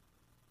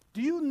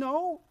 Do you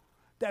know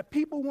that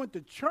people went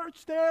to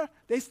church there?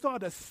 They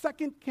started a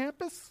second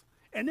campus,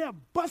 and they're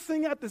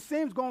busing at the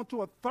seams going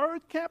to a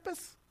third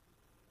campus.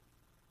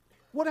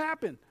 What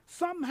happened?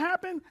 Something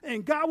happened,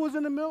 and God was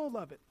in the middle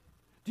of it.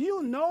 Do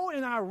you know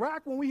in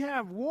Iraq when we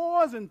have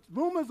wars and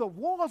rumors of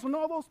wars and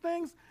all those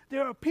things,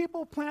 there are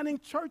people planting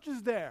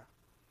churches there.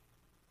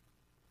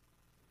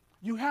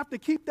 You have to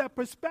keep that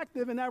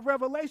perspective and that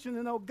revelation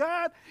and know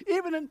God,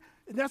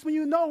 that's when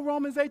you know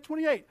Romans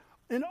 8:28.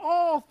 In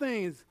all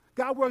things,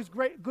 God works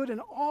good in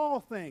all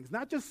things,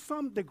 not just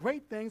the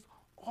great things,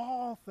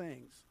 all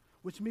things,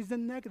 which means the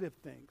negative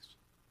things.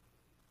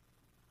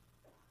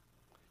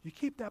 You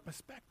keep that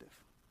perspective.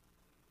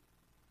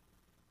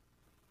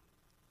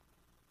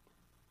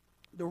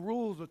 The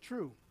rules are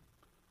true.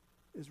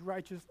 It's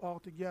righteous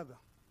altogether.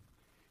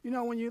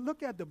 When you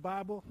look at the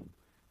Bible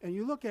and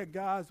you look at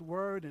God's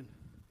word, and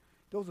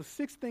those are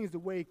 6 things the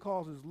way he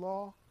calls his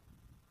law.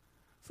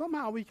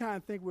 somehow we kind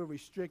of think we're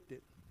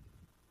restricted.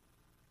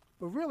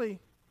 But really,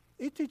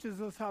 it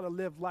teaches us how to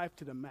live life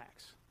to the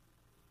max.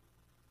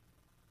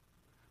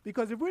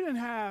 Because if we didn't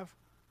have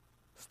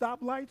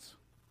stoplights,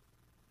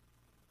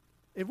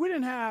 if we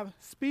didn't have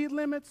speed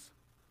limits,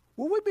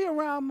 would we be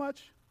around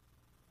much?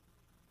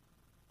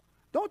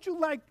 Don't you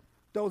like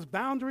those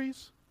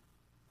boundaries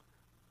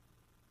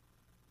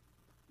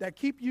that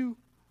keep you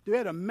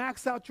there to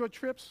max out your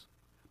trips,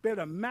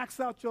 better max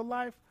out your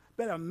life,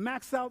 better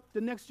max out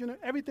the next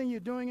generation, everything you're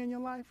doing in your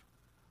life?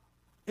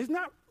 It's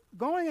not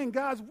going in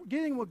God's,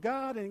 getting with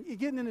God and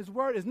getting in His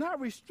Word is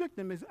not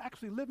restricting Him. It's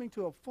actually living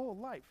to a full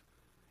life.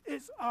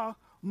 It's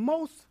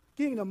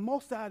getting the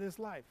most out of this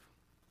life.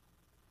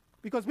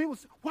 Because people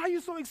say, why are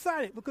you so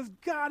excited? Because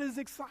God is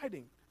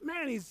exciting.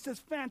 Man, He's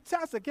just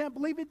fantastic. I can't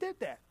believe He did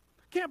that.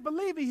 Can't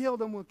believe He healed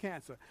them with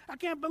cancer. I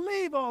can't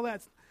believe all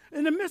that.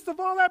 In the midst of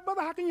all that,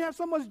 brother, how can you have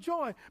so much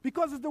joy?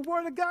 Because it's the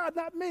Word of God,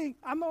 not me.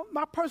 I know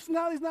my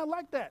personality is not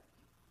like that.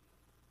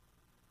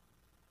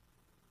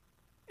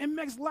 It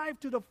makes life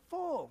to the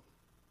full,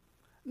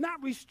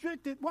 not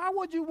restricted. Why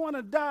would you want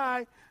to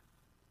die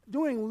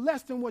doing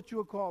less than what you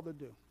were called to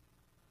do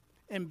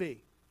and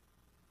be?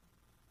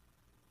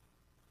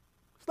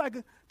 It's like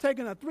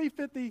taking a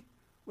 350,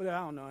 well, I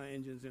don't know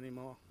engines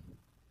anymore.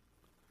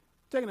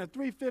 Taking a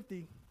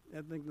 350,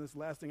 I think this is the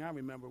last thing I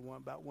remember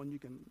about when you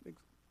can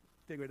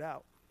figure it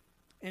out,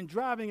 and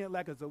driving it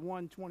like it's a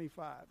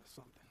 125 or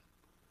something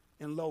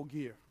in low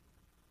gear.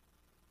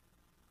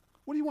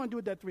 What do you want to do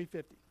with that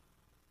 350?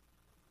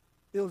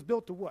 It was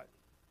built to what?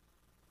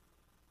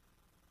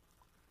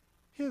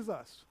 Here's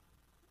us.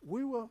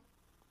 We were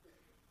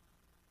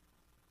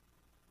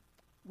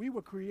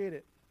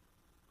created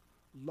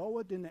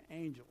lower than the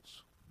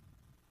angels.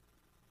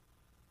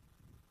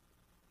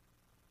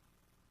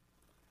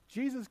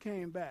 Jesus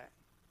came back,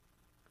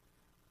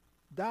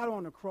 died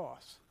on the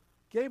cross,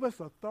 gave us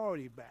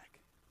authority back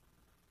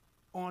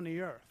on the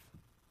earth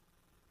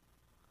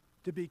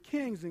to be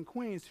kings and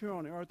queens here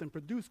on the earth and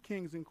produce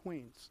kings and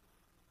queens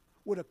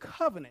with a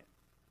covenant.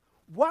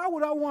 Why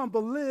would I want to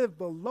live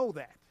below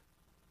that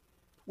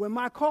when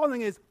my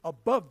calling is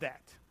above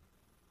that?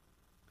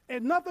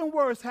 And nothing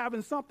worse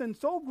having something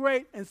so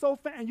great and so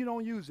and you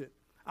don't use it.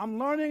 I'm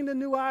learning the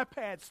new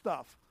iPad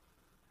stuff.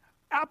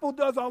 Apple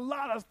does a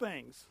lot of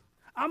things.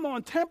 I'm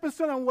on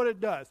 10% on what it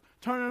does.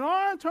 Turn it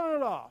on, turn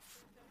it off.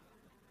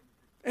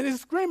 And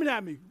it's screaming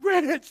at me,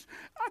 Rich,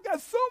 I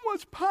got so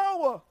much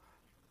power.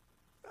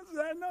 I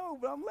said, I know,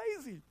 but I'm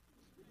lazy.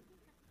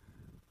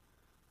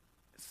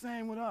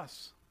 Same with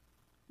us.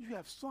 You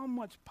have so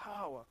much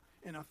power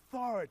and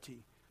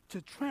authority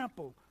to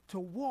trample, to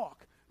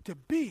walk, to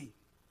be.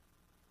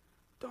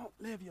 Don't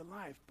live your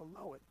life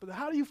below it. But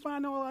how do you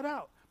find all that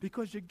out?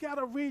 Because you got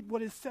to read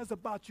what it says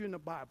about you in the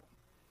Bible.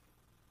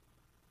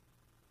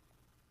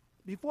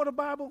 Before the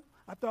Bible,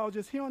 I thought I was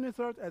just here on this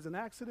earth as an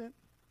accident.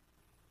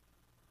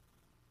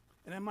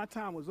 And then my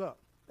time was up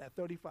at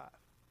 35.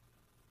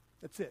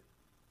 That's it.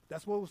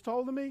 That's what was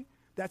told to me.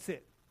 That's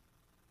it.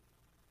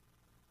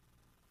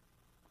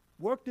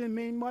 Work didn't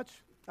mean much.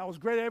 I was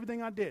great at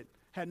everything I did.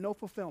 Had no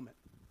fulfillment.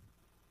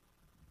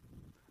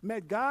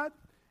 Met God,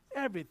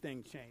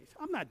 everything changed.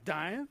 I'm not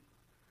dying.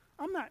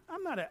 I'm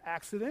not an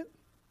accident.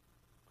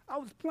 I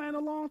was planned a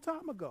long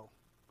time ago.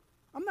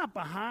 I'm not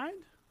behind.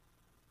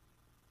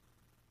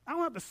 I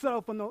don't have to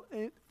settle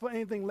for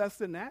anything less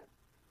than that.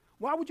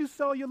 Why would you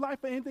sell your life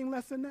for anything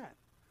less than that?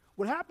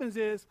 What happens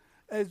is,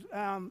 as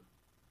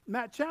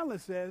Matt Chandler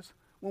says,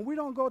 when we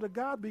don't go to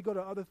God, we go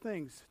to other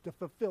things to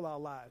fulfill our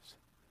lives.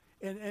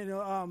 And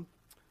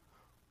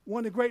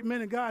one of the great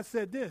men of God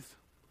said this: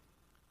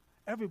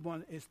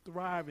 everyone is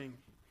thriving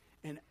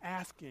and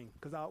asking,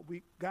 because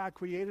God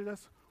created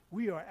us.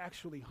 We are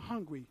actually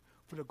hungry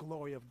for the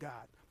glory of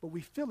God, but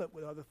we fill it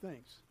with other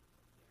things.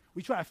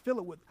 We try to fill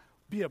it with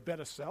be a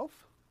better self,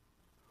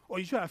 or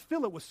you try to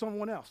fill it with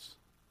someone else.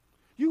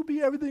 You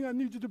be everything I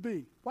need you to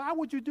be. Why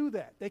would you do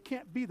that? They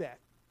can't be that.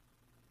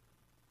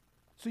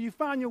 So you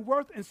find your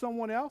worth in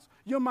someone else.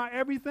 You're my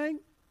everything.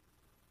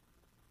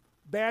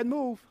 Bad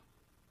move.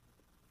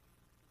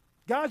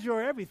 God's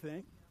your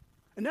everything.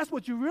 And that's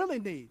what you really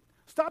need.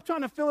 Stop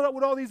trying to fill it up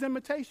with all these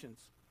imitations.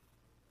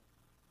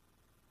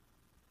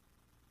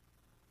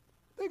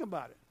 Think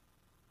about it.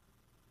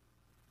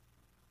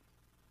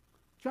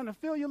 Trying to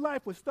fill your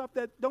life with stuff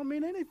that don't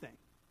mean anything,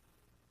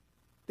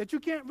 that you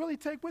can't really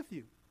take with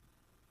you.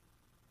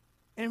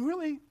 And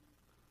really,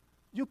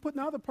 you're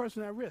putting the other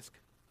person at risk,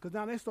 because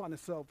now they're starting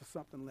to sell for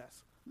something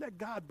less. Let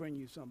God bring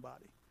you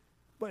somebody.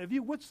 But if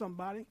you're with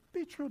somebody,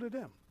 be true to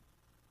them.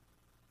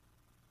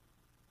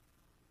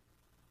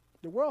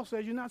 The world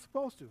says you're not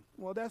supposed to.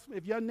 Well, that's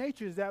if your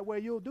nature is that way,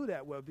 you'll do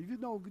that well. But if you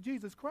know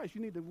Jesus Christ,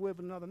 you need to live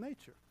another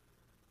nature.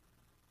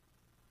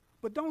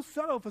 But don't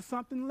settle for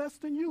something less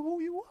than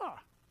who you are.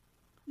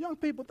 Young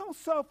people, don't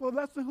settle for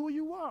less than who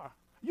you are.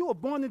 You were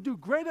born to do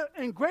greater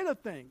and greater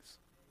things.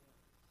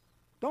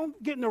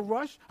 Don't get in a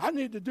rush. I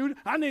need to do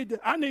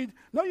that.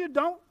 No, you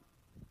don't.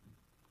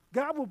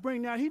 God will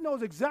bring that. He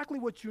knows exactly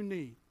what you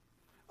need.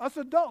 Us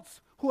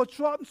adults, who are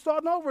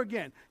starting over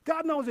again.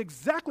 God knows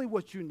exactly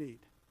what you need.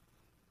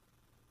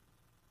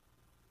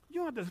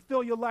 You don't have to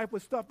fill your life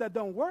with stuff that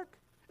don't work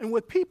and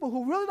with people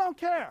who really don't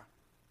care.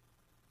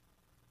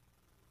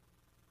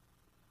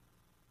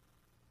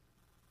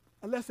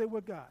 Unless they're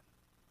with God.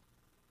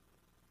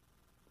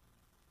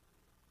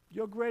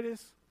 Your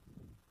greatest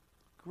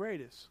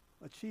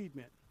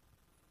achievement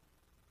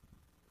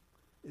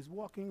is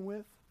walking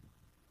with,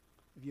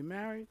 if you're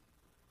married,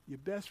 your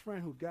best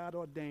friend who God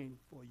ordained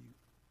for you.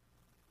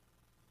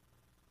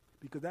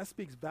 Because that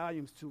speaks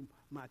volumes to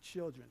my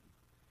children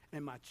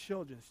and my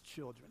children's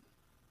children.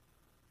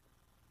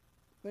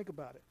 Think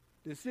about it.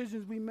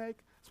 Decisions we make,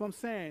 that's what I'm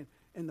saying.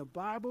 In the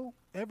Bible,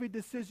 every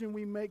decision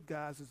we make,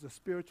 guys, is a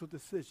spiritual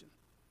decision.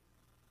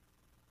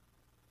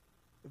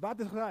 If I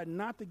decide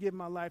not to give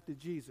my life to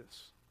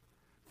Jesus,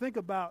 think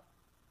about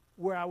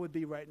where I would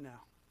be right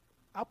now.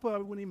 I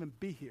probably wouldn't even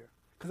be here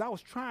because I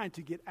was trying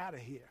to get out of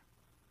here.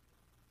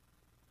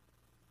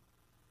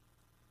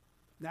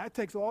 Now, it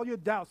takes all your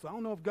doubts. I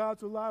don't know if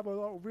God's alive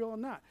or real or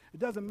not. It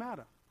doesn't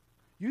matter.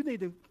 You need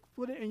to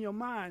put it in your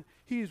mind.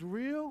 He's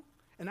real,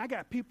 and I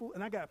got people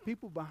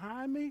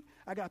behind me.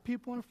 I got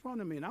people in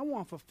front of me, and I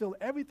want to fulfill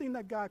everything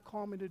that God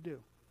called me to do.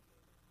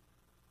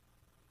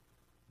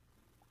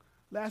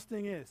 Last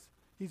thing is,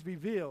 He's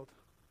revealed.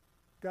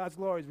 God's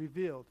glory is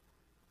revealed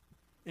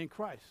in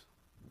Christ.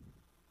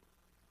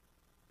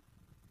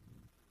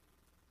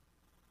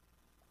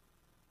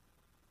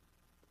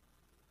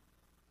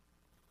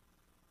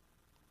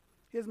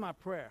 Here's my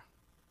prayer.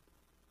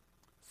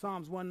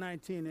 Psalms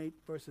 119,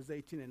 verses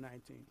 18 and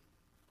 19.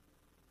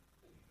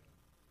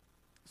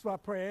 That's what I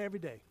pray every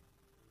day.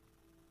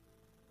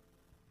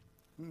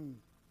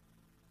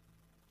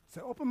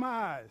 So open my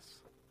eyes,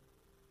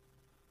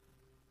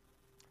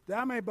 that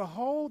I may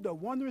behold the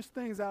wondrous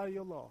things out of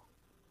your law.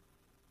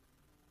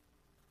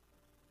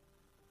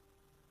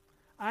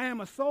 I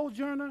am a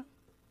sojourner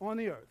on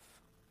the earth.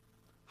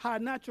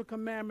 Hide not your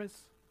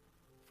commandments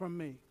from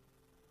me.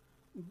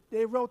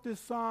 They wrote this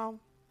psalm.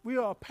 We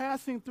are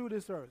passing through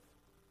this earth.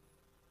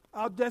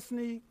 Our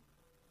destiny,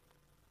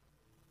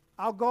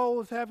 our goal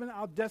is heaven.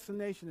 Our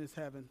destination is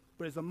heaven.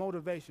 But it's a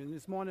motivation.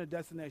 It's more than a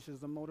destination.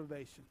 It's a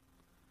motivation.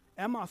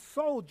 I'm a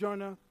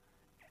sojourner.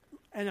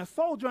 And a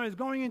sojourner is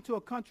going into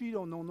a country you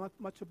don't know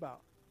much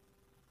about.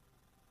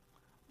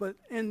 But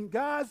in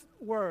God's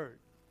word,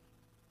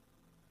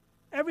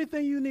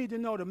 everything you need to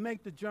know to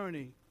make the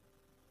journey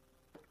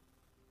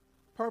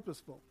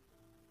purposeful,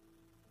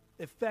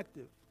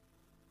 effective,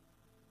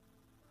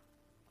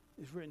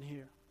 is written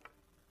here.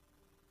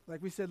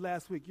 Like we said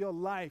last week, your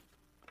life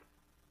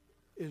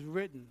is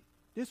written.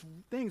 This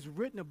thing's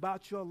written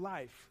about your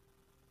life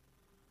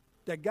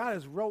that God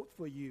has wrote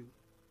for you.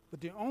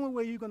 But the only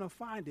way you're going to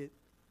find it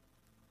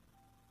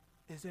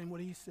is in what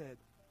He said.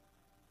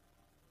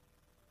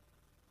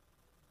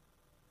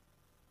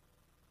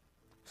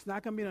 It's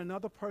not going to be in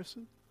another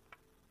person.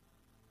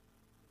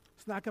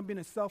 It's not going to be in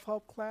a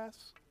self-help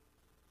class.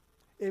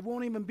 It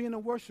won't even be in a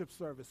worship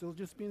service. It'll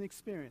just be an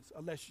experience,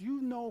 unless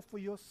you know for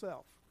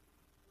yourself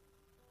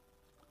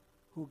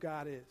who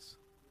God is.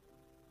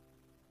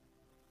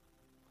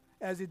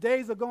 As the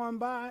days are going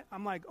by,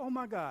 I'm like, oh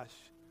my gosh,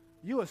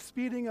 you are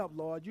speeding up,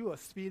 Lord. You are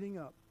speeding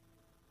up.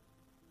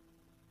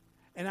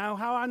 And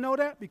how I know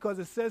that? Because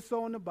it says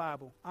so in the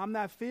Bible. I'm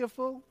not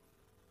fearful.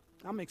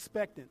 I'm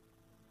expectant.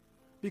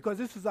 Because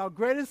this is our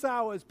greatest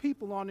hour as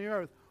people on the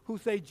earth who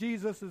say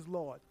Jesus is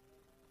Lord.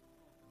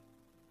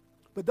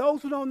 But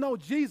those who don't know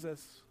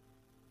Jesus,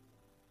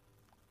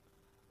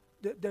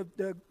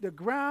 the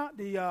ground,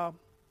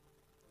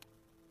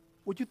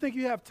 what you think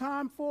you have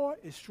time for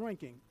is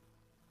shrinking.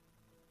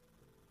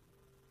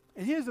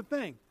 And here's the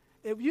thing.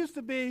 It used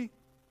to be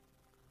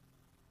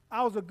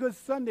I was a good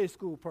Sunday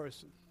school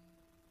person.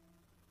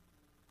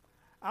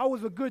 I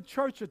was a good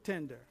church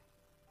attender.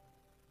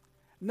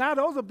 Now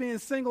those are being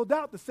singled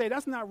out to say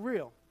that's not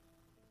real.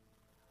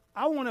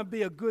 I want to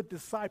be a good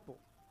disciple.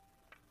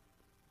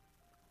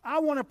 I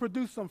want to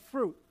produce some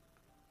fruit.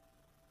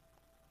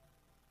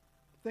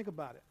 Think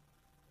about it.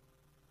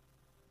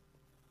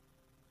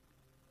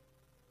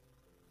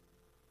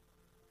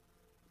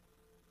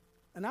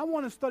 And I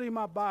want to study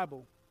my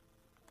Bible.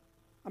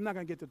 I'm not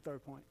going to get to the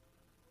third point.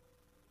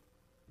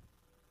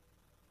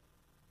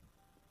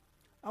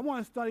 I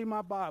want to study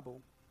my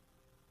Bible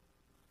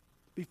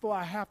before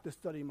I have to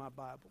study my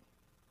Bible.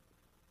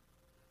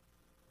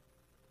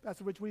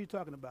 Pastor Rich, what are you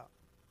talking about?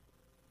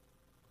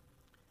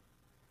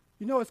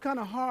 You know, it's kind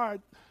of hard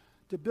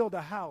to build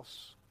a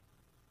house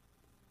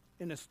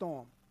in a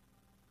storm.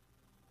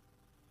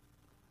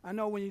 I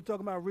know when you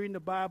talk about reading the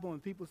Bible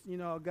and people, you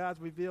know,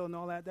 God's revealed and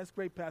all that, that's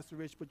great, Pastor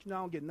Rich, but you know, I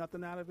don't get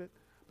nothing out of it.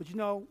 But you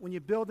know, when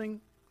you're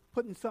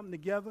putting something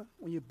together,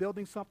 when you're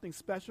building something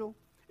special,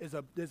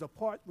 there's a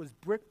part was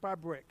brick by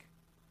brick.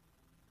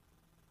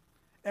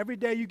 Every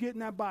day you get in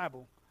that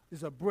Bible,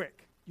 there's a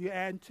brick. You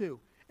add two.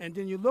 And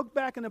then you look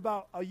back in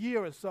about a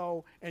year or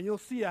so, and you'll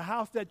see a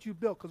house that you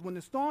built. Because when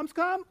the storms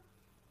come,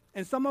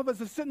 and some of us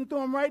are sitting through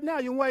them right now,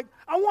 you're like,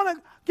 I want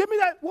to, give me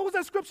that, what was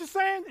that scripture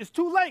saying? It's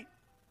too late.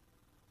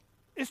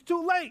 It's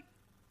too late.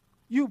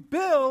 You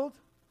build,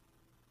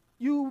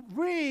 you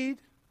read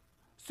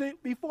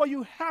before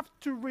you have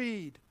to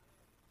read.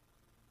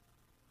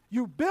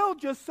 You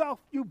build yourself,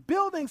 you're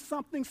building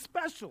something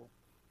special.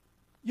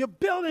 You're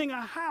building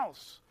a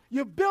house.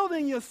 You're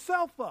building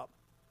yourself up.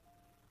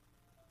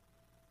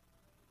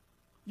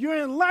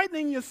 You're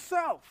enlightening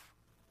yourself.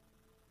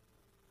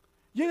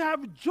 You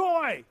have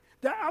joy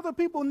that other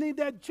people need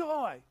that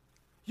joy.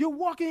 You're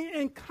walking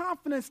in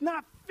confidence,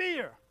 not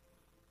fear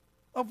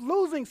of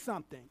losing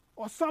something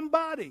or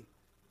somebody.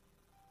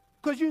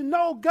 Because you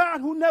know God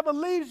who never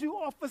leaves you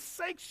or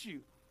forsakes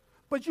you.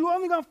 But you're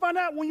only going to find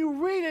out when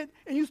you read it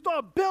and you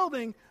start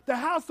building the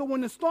house. So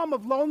when the storm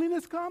of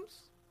loneliness comes,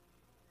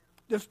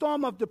 the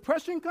storm of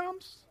depression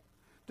comes,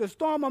 the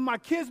storm of my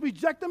kids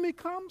rejecting me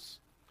comes,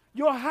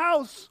 your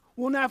house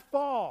will not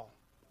fall.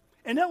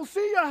 And they'll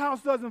see your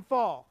house doesn't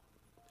fall.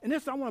 And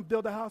this, I want to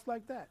build a house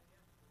like that.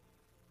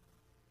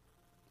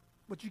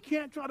 But you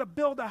can't try to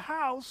build a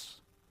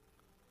house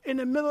in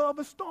the middle of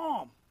a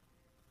storm.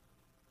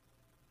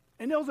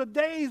 And those are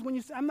days when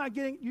you say,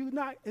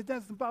 it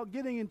isn't about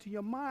getting into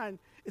your mind,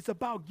 it's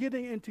about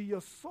getting into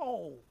your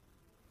soul.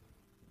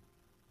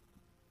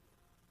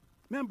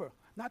 Remember,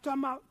 not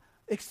talking about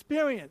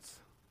experience,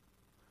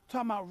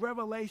 talking about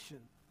revelation.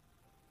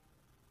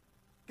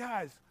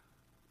 Guys,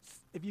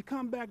 if you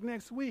come back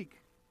next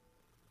week,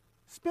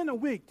 spend a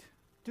week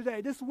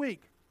this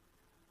week.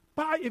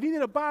 If you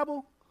need a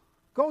Bible,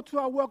 go to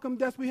our welcome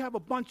desk. We have a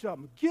bunch of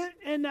them. Get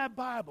in that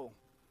Bible.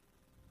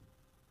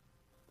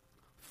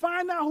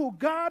 Find out who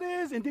God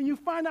is, and then you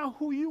find out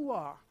who you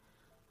are.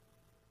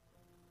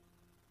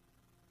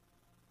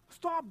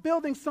 Start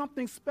building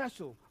something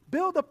special.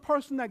 Build a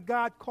person that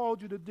God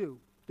called you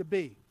to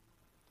be.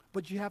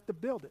 But you have to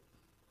build it.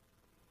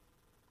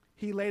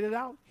 He laid it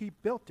out. He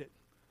built it.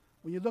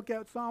 When you look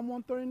at Psalm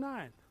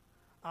 139,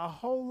 our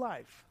whole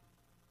life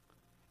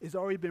has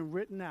already been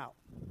written out.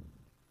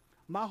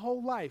 My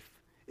whole life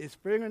is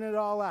figuring it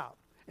all out.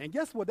 And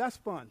guess what? That's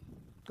fun.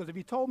 Because if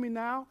he told me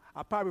now,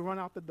 I'd probably run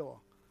out the door.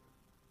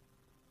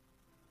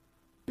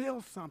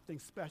 Build something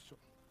special.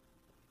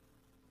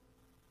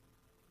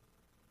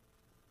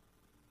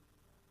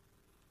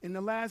 In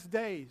the last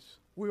days,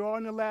 we are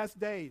in the last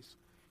days.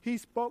 He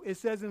spoke, it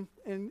says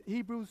in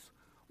Hebrews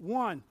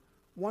 1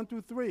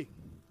 through 3.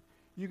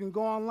 You can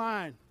go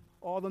online.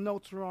 All the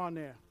notes are on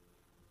there.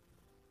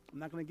 I'm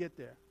not going to get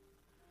there.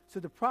 So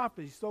the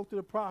prophets, he spoke to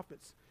the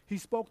prophets. He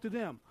spoke to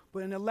them. But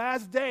in the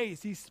last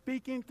days, he's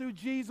speaking through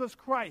Jesus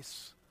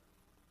Christ.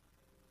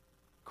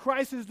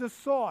 Christ is the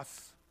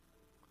source,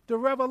 the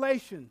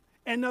revelation.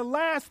 And the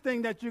last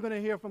thing that you're going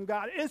to hear from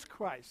God is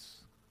Christ.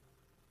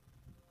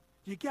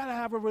 You got to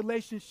have a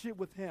relationship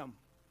with him.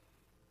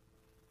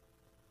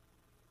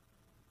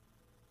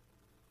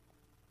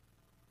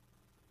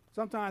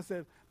 Sometimes I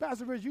say,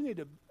 Pastor Rich,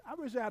 I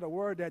wish I had a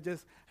word that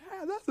just,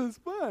 this is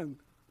fun.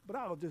 But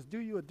I'll just do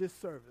you a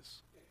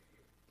disservice.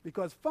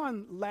 Because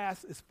fun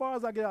lasts as far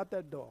as I get out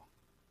that door.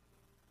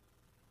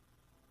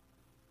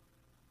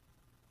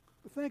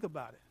 But think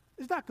about it.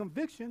 It's not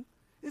conviction.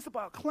 It's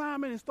about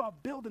climbing and start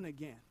building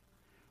again.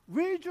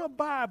 Read your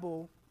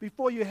Bible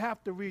before you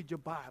have to read your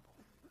Bible.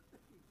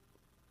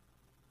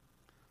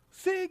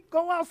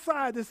 Go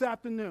outside this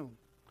afternoon.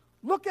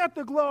 Look at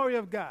the glory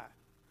of God.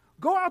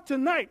 Go out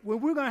tonight when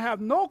we're going to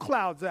have no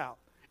clouds out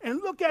and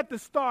look at the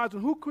stars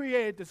and who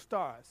created the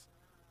stars.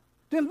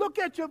 Then look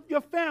at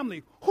your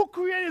family. Who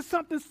created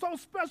something so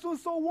special and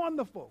so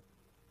wonderful?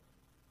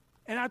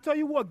 And I tell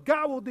you what,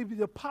 God will be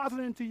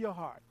deposited into your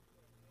heart.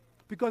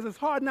 Because it's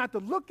hard not to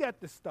look at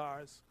the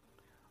stars,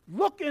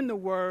 look in the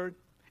Word,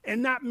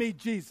 and not meet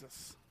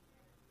Jesus.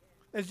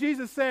 As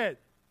Jesus said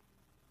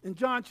in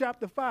John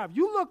chapter 5,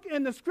 you look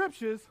in the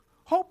Scriptures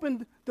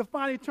hoping to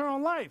find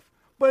eternal life.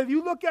 But if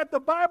you look at the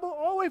Bible,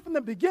 all the way from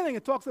the beginning,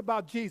 it talks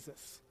about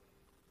Jesus.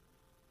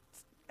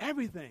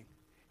 Everything.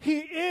 He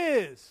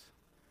is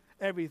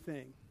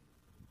everything.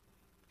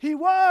 He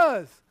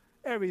was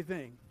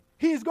everything.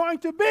 He's going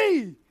to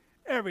be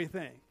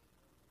everything.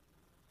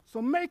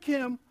 So make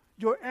him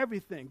your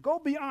everything. Go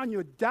beyond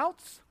your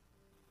doubts,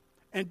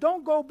 and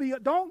don't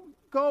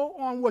go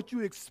on what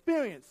you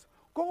experience.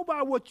 Go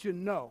by what you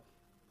know.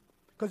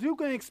 Because you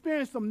can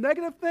experience some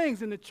negative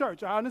things in the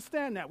church. I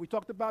understand that. We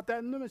talked about that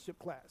in the membership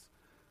class.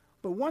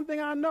 But one thing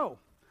I know,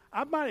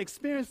 I might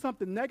experience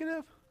something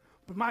negative,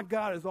 but my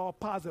God is all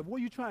positive. What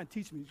are you trying to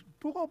teach me?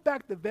 Pull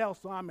back the veil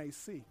so I may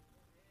see.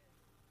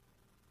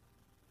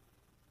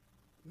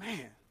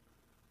 Man,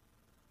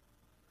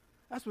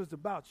 that's what it's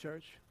about,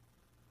 church.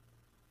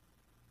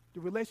 The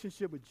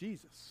relationship with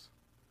Jesus.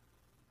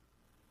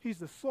 He's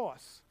the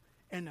source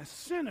and the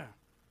center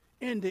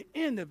and the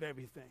end of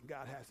everything,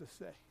 God has to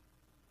say.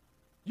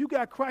 You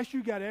got Christ,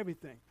 you got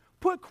everything.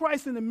 Put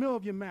Christ in the middle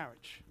of your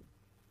marriage.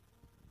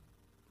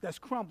 That's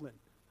crumbling.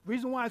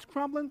 Reason why it's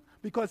crumbling?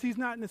 Because he's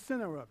not in the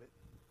center of it.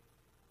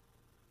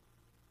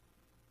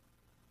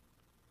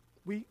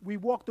 We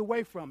walked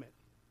away from it.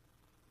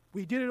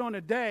 We did it on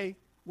a day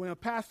when a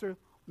pastor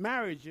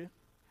married you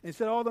and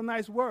said all the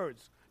nice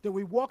words. Then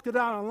we walked it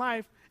out in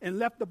life and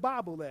left the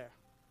Bible there.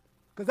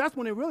 Because that's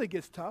when it really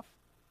gets tough.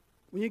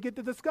 when you get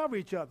to discover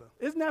each other.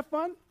 Isn't that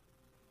fun?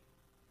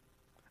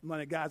 One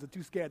of the guys are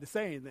too scared to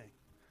say anything.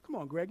 Come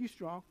on, Greg, you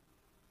strong.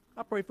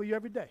 I pray for you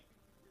every day.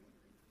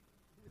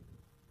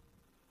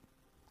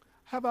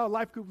 Have our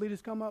life group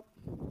leaders come up?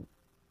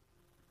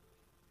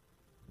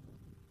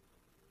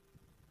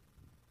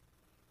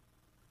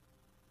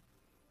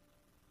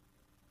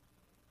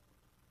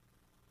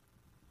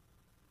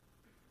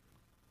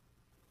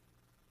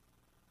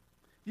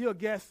 If you're a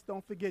guest,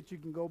 don't forget you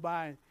can go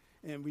by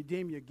and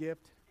redeem your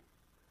gift.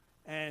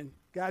 And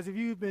guys, if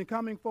you've been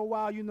coming for a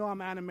while, you know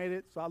I'm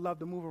animated, so I love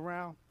to move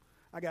around.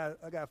 I got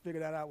to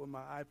figure that out with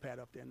my iPad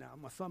up there now.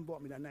 My son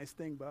bought me that nice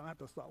thing, but I have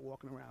to start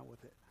walking around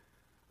with it.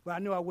 But I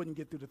knew I wouldn't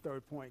get through the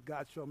third point.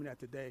 God showed me that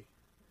today.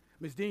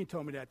 Ms. Dean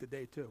told me that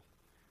today, too.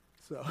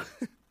 So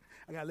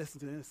I got to listen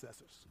to the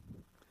intercessors.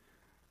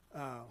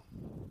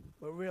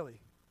 But really,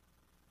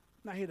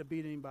 I'm not here to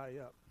beat anybody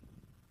up.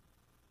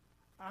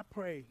 I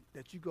pray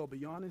that you go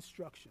beyond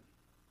instruction,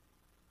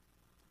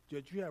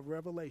 that you have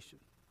revelation,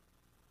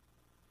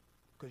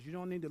 because you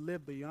don't need to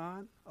live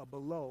beyond or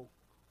below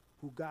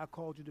who God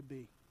called you to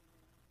be.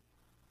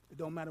 It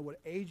don't matter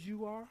what age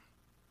you are.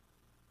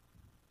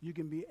 You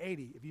can be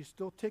 80. If you're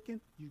still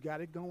ticking, you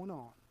got it going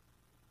on.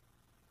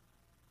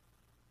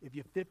 If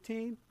you're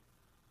 15,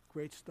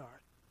 great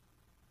start.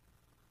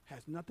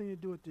 Has nothing to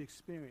do with the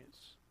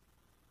experience.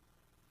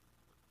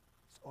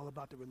 It's all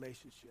about the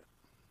relationship.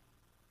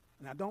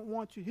 And I don't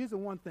want you, here's the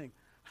one thing.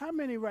 How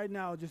many right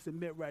now just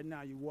admit right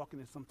now you're walking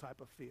in some type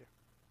of fear?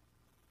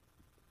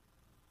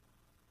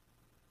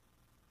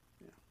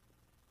 Yeah.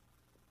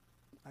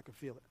 I can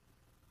feel it.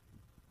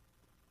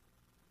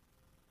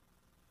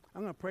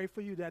 I'm going to pray for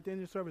you that at the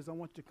end of the service, I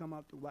want you to come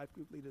out to life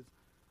group leaders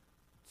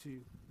to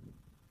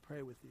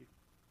pray with you.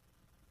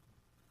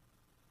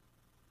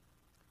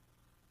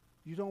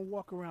 You don't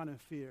walk around in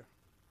fear.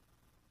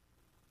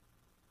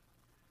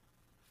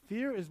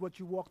 Fear is what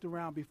you walked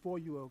around before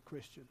you were a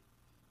Christian.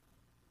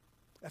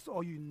 That's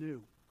all you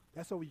knew.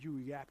 That's all you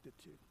reacted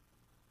to.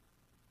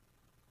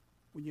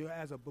 When you're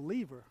as a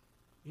believer,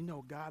 you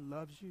know God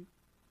loves you.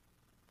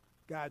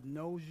 God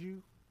knows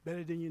you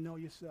better than you know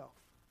yourself.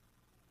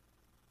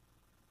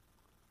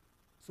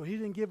 So he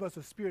didn't give us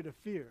a spirit of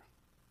fear,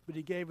 but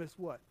he gave us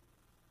what?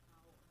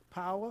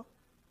 Power.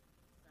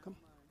 Come.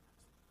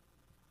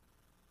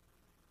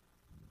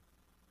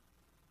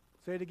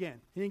 Say it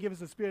again. He didn't give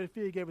us a spirit of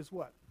fear. He gave us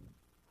what?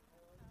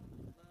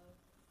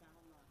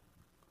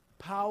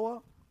 Power,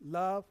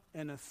 love,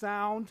 and a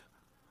sound.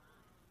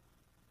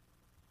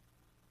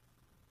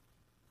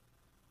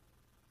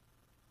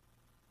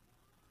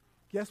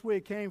 Guess where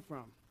it came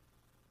from?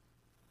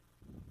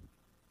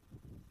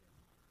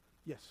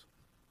 Yes,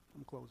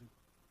 I'm closing.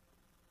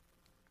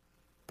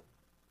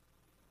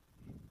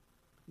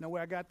 Know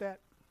where I got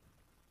that?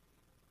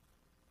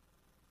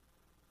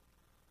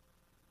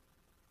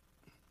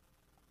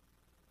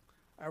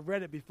 I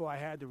read it before I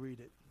had to read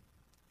it.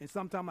 And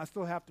sometimes I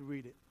still have to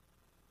read it.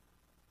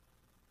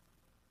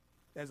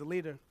 As a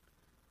leader,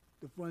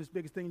 one of the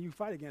biggest things you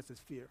fight against is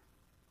fear.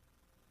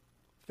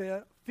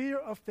 Fear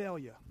of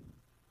failure.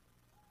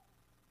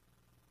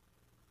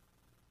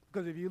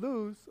 Because if you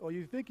lose or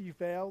you think you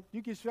failed,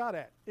 you get shot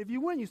at. If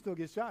you win, you still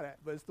get shot at,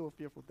 but it's still a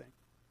fearful thing.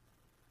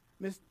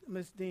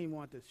 Miss Dean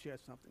wanted to share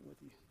something with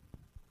you.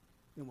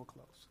 Then we'll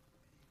close.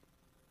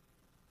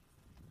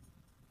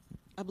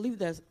 I believe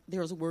that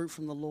there's a word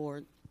from the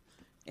Lord.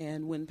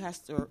 And when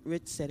Pastor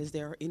Rich said, is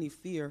there any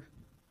fear?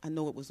 I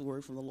know it was a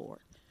word from the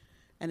Lord.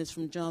 And it's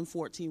from John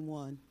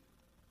 14:1.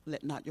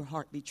 Let not your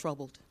heart be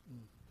troubled.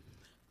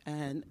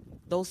 And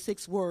those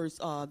 6 words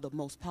are the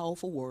most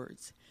powerful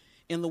words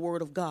in the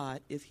Word of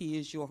God if He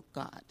is your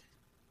God.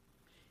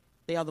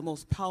 They are the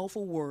most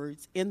powerful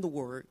words in the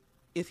Word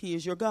if He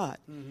is your God.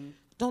 Mm-hmm.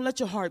 Don't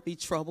let your heart be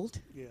troubled.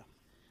 Yeah.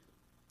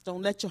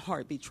 Don't let your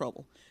heart be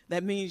troubled.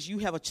 That means you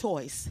have a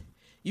choice.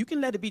 You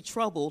can let it be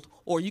troubled,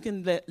 or you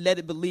can let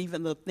it believe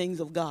in the things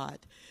of God.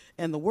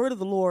 And the Word of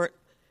the Lord,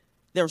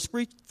 there are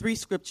 3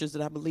 scriptures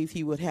that I believe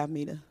He would have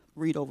me to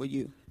read over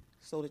you.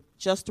 So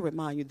just to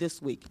remind you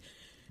this week.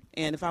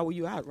 And if I were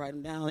you, I'd write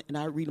them down and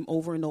I'd read them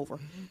over and over.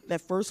 Mm-hmm.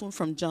 That first one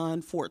from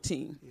John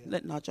 14,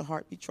 let not your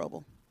heart be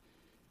troubled.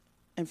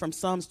 And from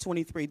Psalms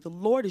 23, the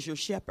Lord is your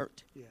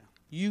shepherd. Yeah.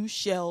 You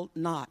shall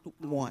not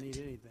want.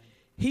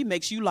 He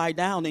makes you lie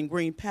down in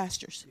green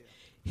pastures. Yeah.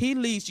 He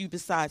leads you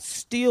beside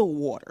still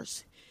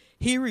waters.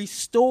 He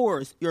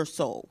restores your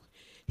soul.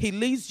 He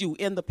leads you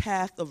in the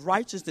path of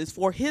righteousness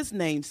for His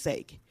name's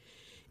sake.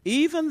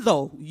 Even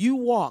though you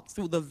walk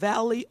through the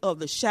valley of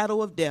the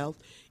shadow of death,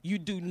 you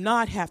do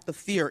not have to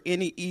fear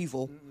any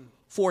evil,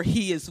 for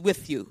He is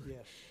with you. Yes.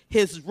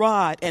 His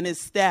rod and His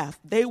staff,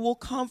 they will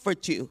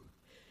comfort you.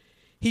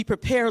 He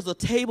prepares a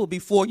table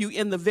before you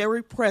in the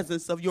very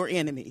presence of your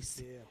enemies.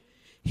 Yeah.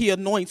 He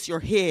anoints your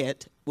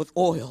head with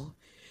oil.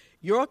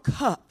 Your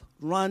cup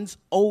runs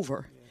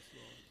over. Yes,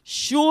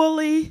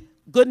 surely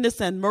goodness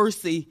and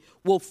mercy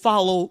will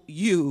follow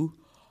you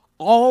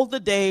all the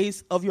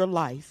days of your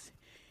life,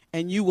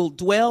 and you will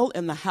dwell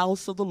in the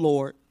house of the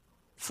Lord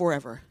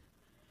forever.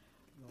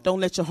 Don't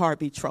let your heart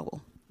be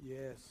troubled.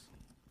 Yes.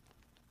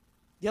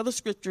 The other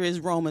scripture is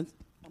Romans.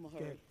 I'm going to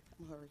hurry. Okay.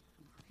 I'm going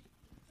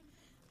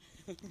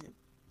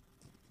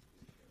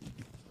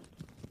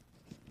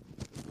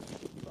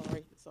to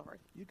hurry. Sorry.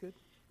 You good?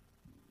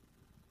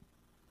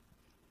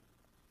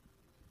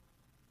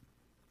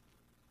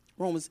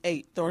 Romans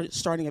 8,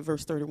 starting at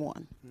verse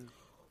 31.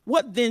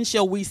 What then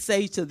shall we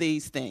say to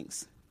these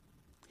things?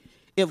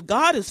 If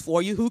God is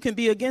for you, who can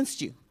be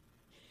against you?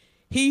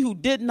 He who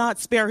did not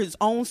spare his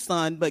own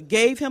son, but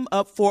gave him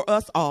up for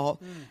us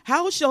all,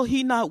 how shall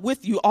he not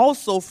with you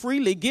also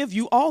freely give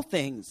you all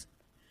things?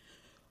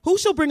 Who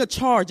shall bring a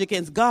charge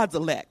against God's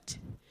elect?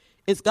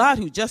 It's God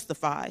who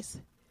justifies.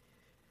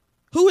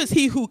 Who is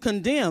he who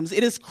condemns?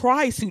 It is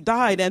Christ who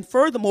died and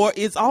furthermore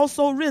is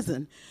also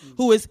risen,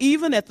 who is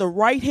even at the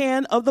right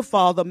hand of the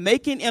Father,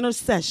 making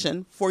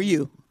intercession for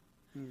you.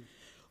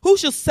 Who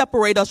shall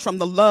separate us from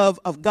the love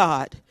of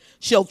God?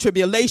 Shall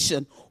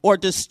tribulation or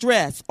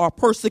distress or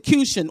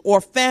persecution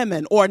or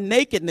famine or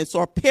nakedness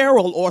or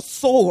peril or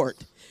sword?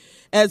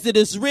 As it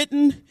is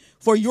written,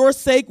 for your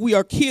sake we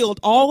are killed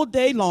all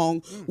day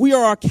long. We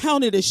are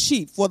accounted as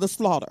sheep for the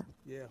slaughter.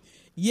 Yeah.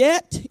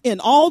 Yet in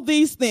all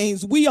these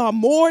things we are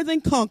more than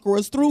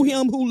conquerors through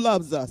him who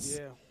loves us.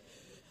 Yeah.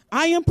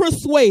 I am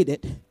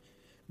persuaded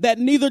that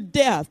neither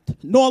death,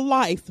 nor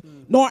life,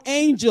 nor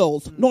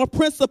angels, nor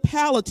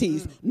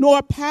principalities,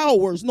 nor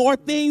powers, nor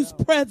things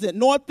present,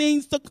 nor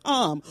things to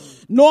come,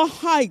 nor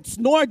heights,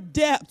 nor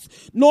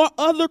depths, nor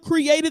other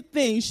created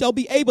things shall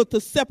be able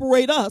to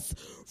separate us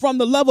from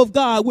the love of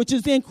God, which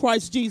is in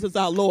Christ Jesus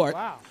our Lord.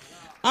 Wow.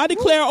 I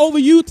declare over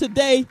you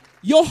today,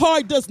 your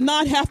heart does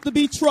not have to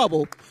be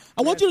troubled.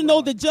 I want you to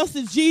know that just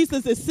as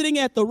Jesus is sitting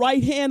at the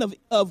right hand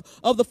of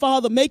the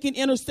Father making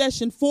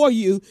intercession for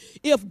you,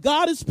 if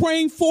God is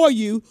praying for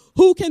you,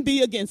 who can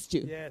be against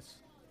you? Yes.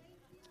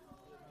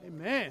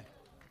 Amen.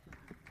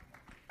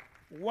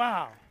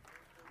 Wow.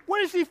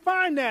 Where does he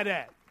find that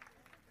at?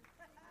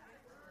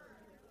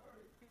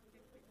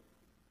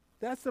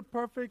 That's a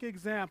perfect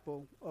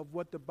example of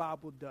what the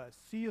Bible does.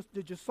 See,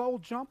 did your soul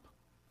jump?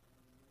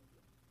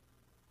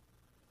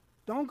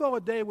 Don't go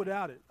a day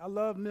without it. I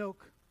love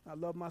milk. I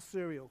love my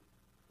cereal.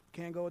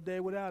 Can't go a day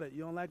without it.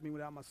 You don't like me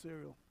without my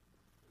cereal.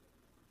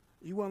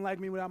 You wouldn't like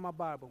me without my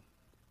Bible.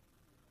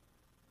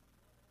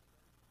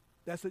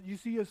 That's it. You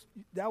see,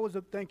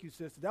 thank you,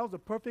 sister. That was a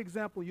perfect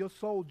example. Your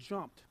soul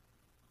jumped.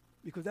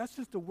 Because that's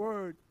just the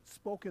word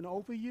spoken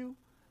over you.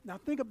 Now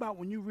think about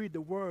when you read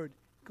the word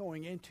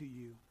going into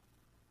you.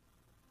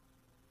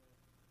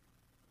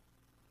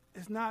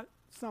 It's not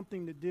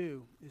something to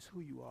do. It's who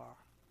you are.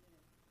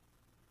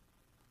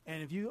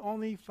 And if you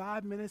only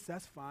 5 minutes,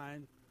 that's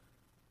fine.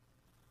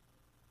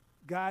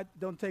 God,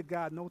 don't take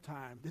God no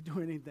time to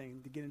do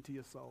anything to get into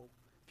your soul.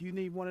 If you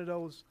need one of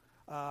those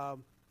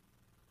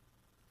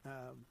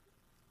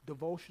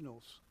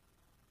devotionals,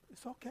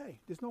 it's okay.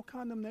 There's no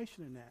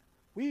condemnation in that.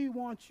 We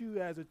want you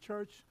as a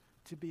church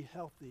to be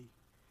healthy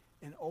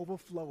and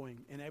overflowing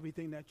in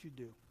everything that you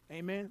do.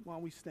 Amen? Why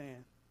don't we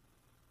stand?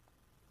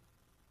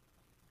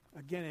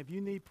 Again, if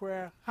you need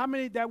prayer, how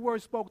many that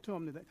word spoke to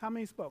him today? How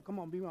many spoke? Come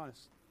on, be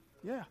honest.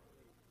 Yeah.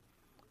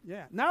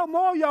 Yeah. Now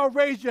more of y'all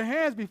raised your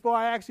hands before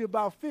I asked you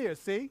about fear,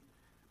 see?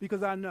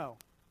 Because I know.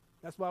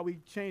 That's why we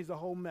changed the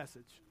whole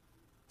message.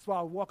 That's why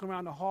I was walking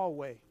around the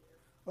hallway.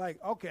 Like,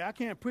 okay, I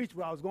can't preach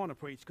what I was going to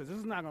preach because this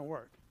is not going to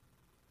work.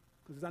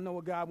 Because I know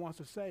what God wants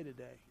to say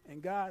today.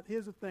 And God,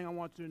 here's the thing I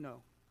want you to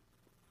know.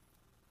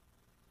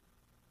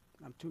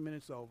 I'm 2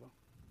 minutes over.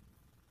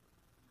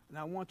 And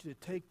I want you to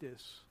take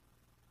this.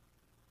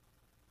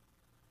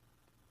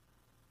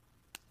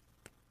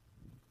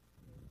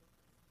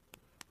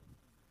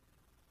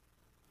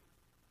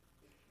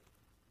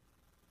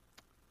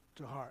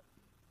 To heart.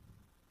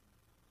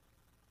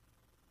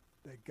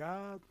 That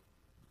God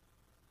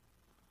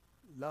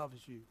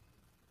loves you. You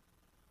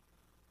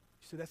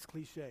say that's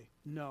cliche.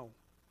 No.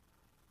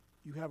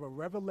 You have a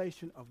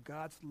revelation of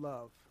God's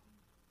love.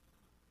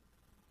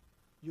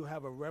 You'll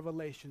have a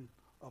revelation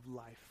of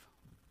life.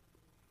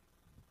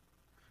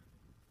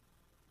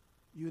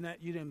 You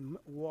didn't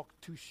walk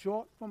too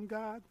short from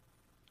God.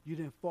 You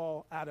didn't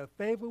fall out of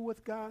favor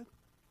with God.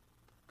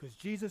 Because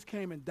Jesus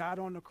came and died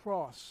on the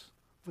cross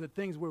for the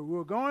things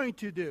we're going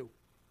to do.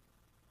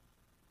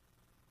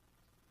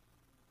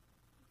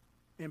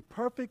 In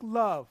perfect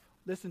love,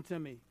 listen to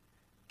me,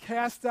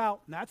 cast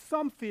out, not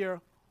some fear,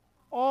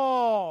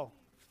 all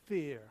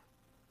fear.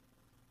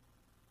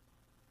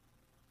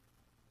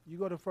 You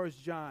go to 1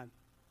 John,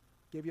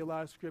 give you a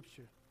lot of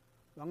scripture.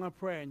 I'm going to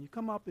pray, and you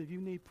come up if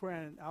you need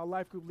prayer, and our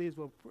life group leaders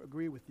will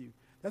agree with you.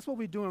 That's what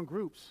we do in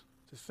groups.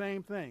 It's the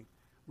same thing.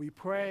 We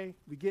pray,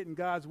 we get in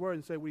God's word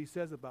and say what he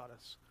says about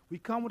us. We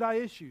come with our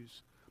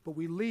issues. But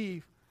we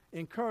leave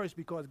encouraged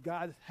because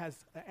God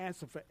has an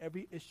answer for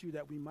every issue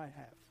that we might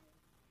have.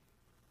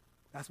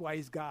 That's why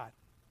he's God.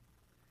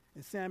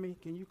 And Sammy,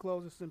 can you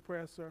close us in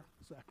prayer, sir?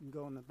 So I can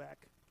go in the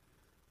back.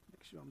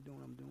 Make sure I'm doing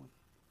what I'm doing.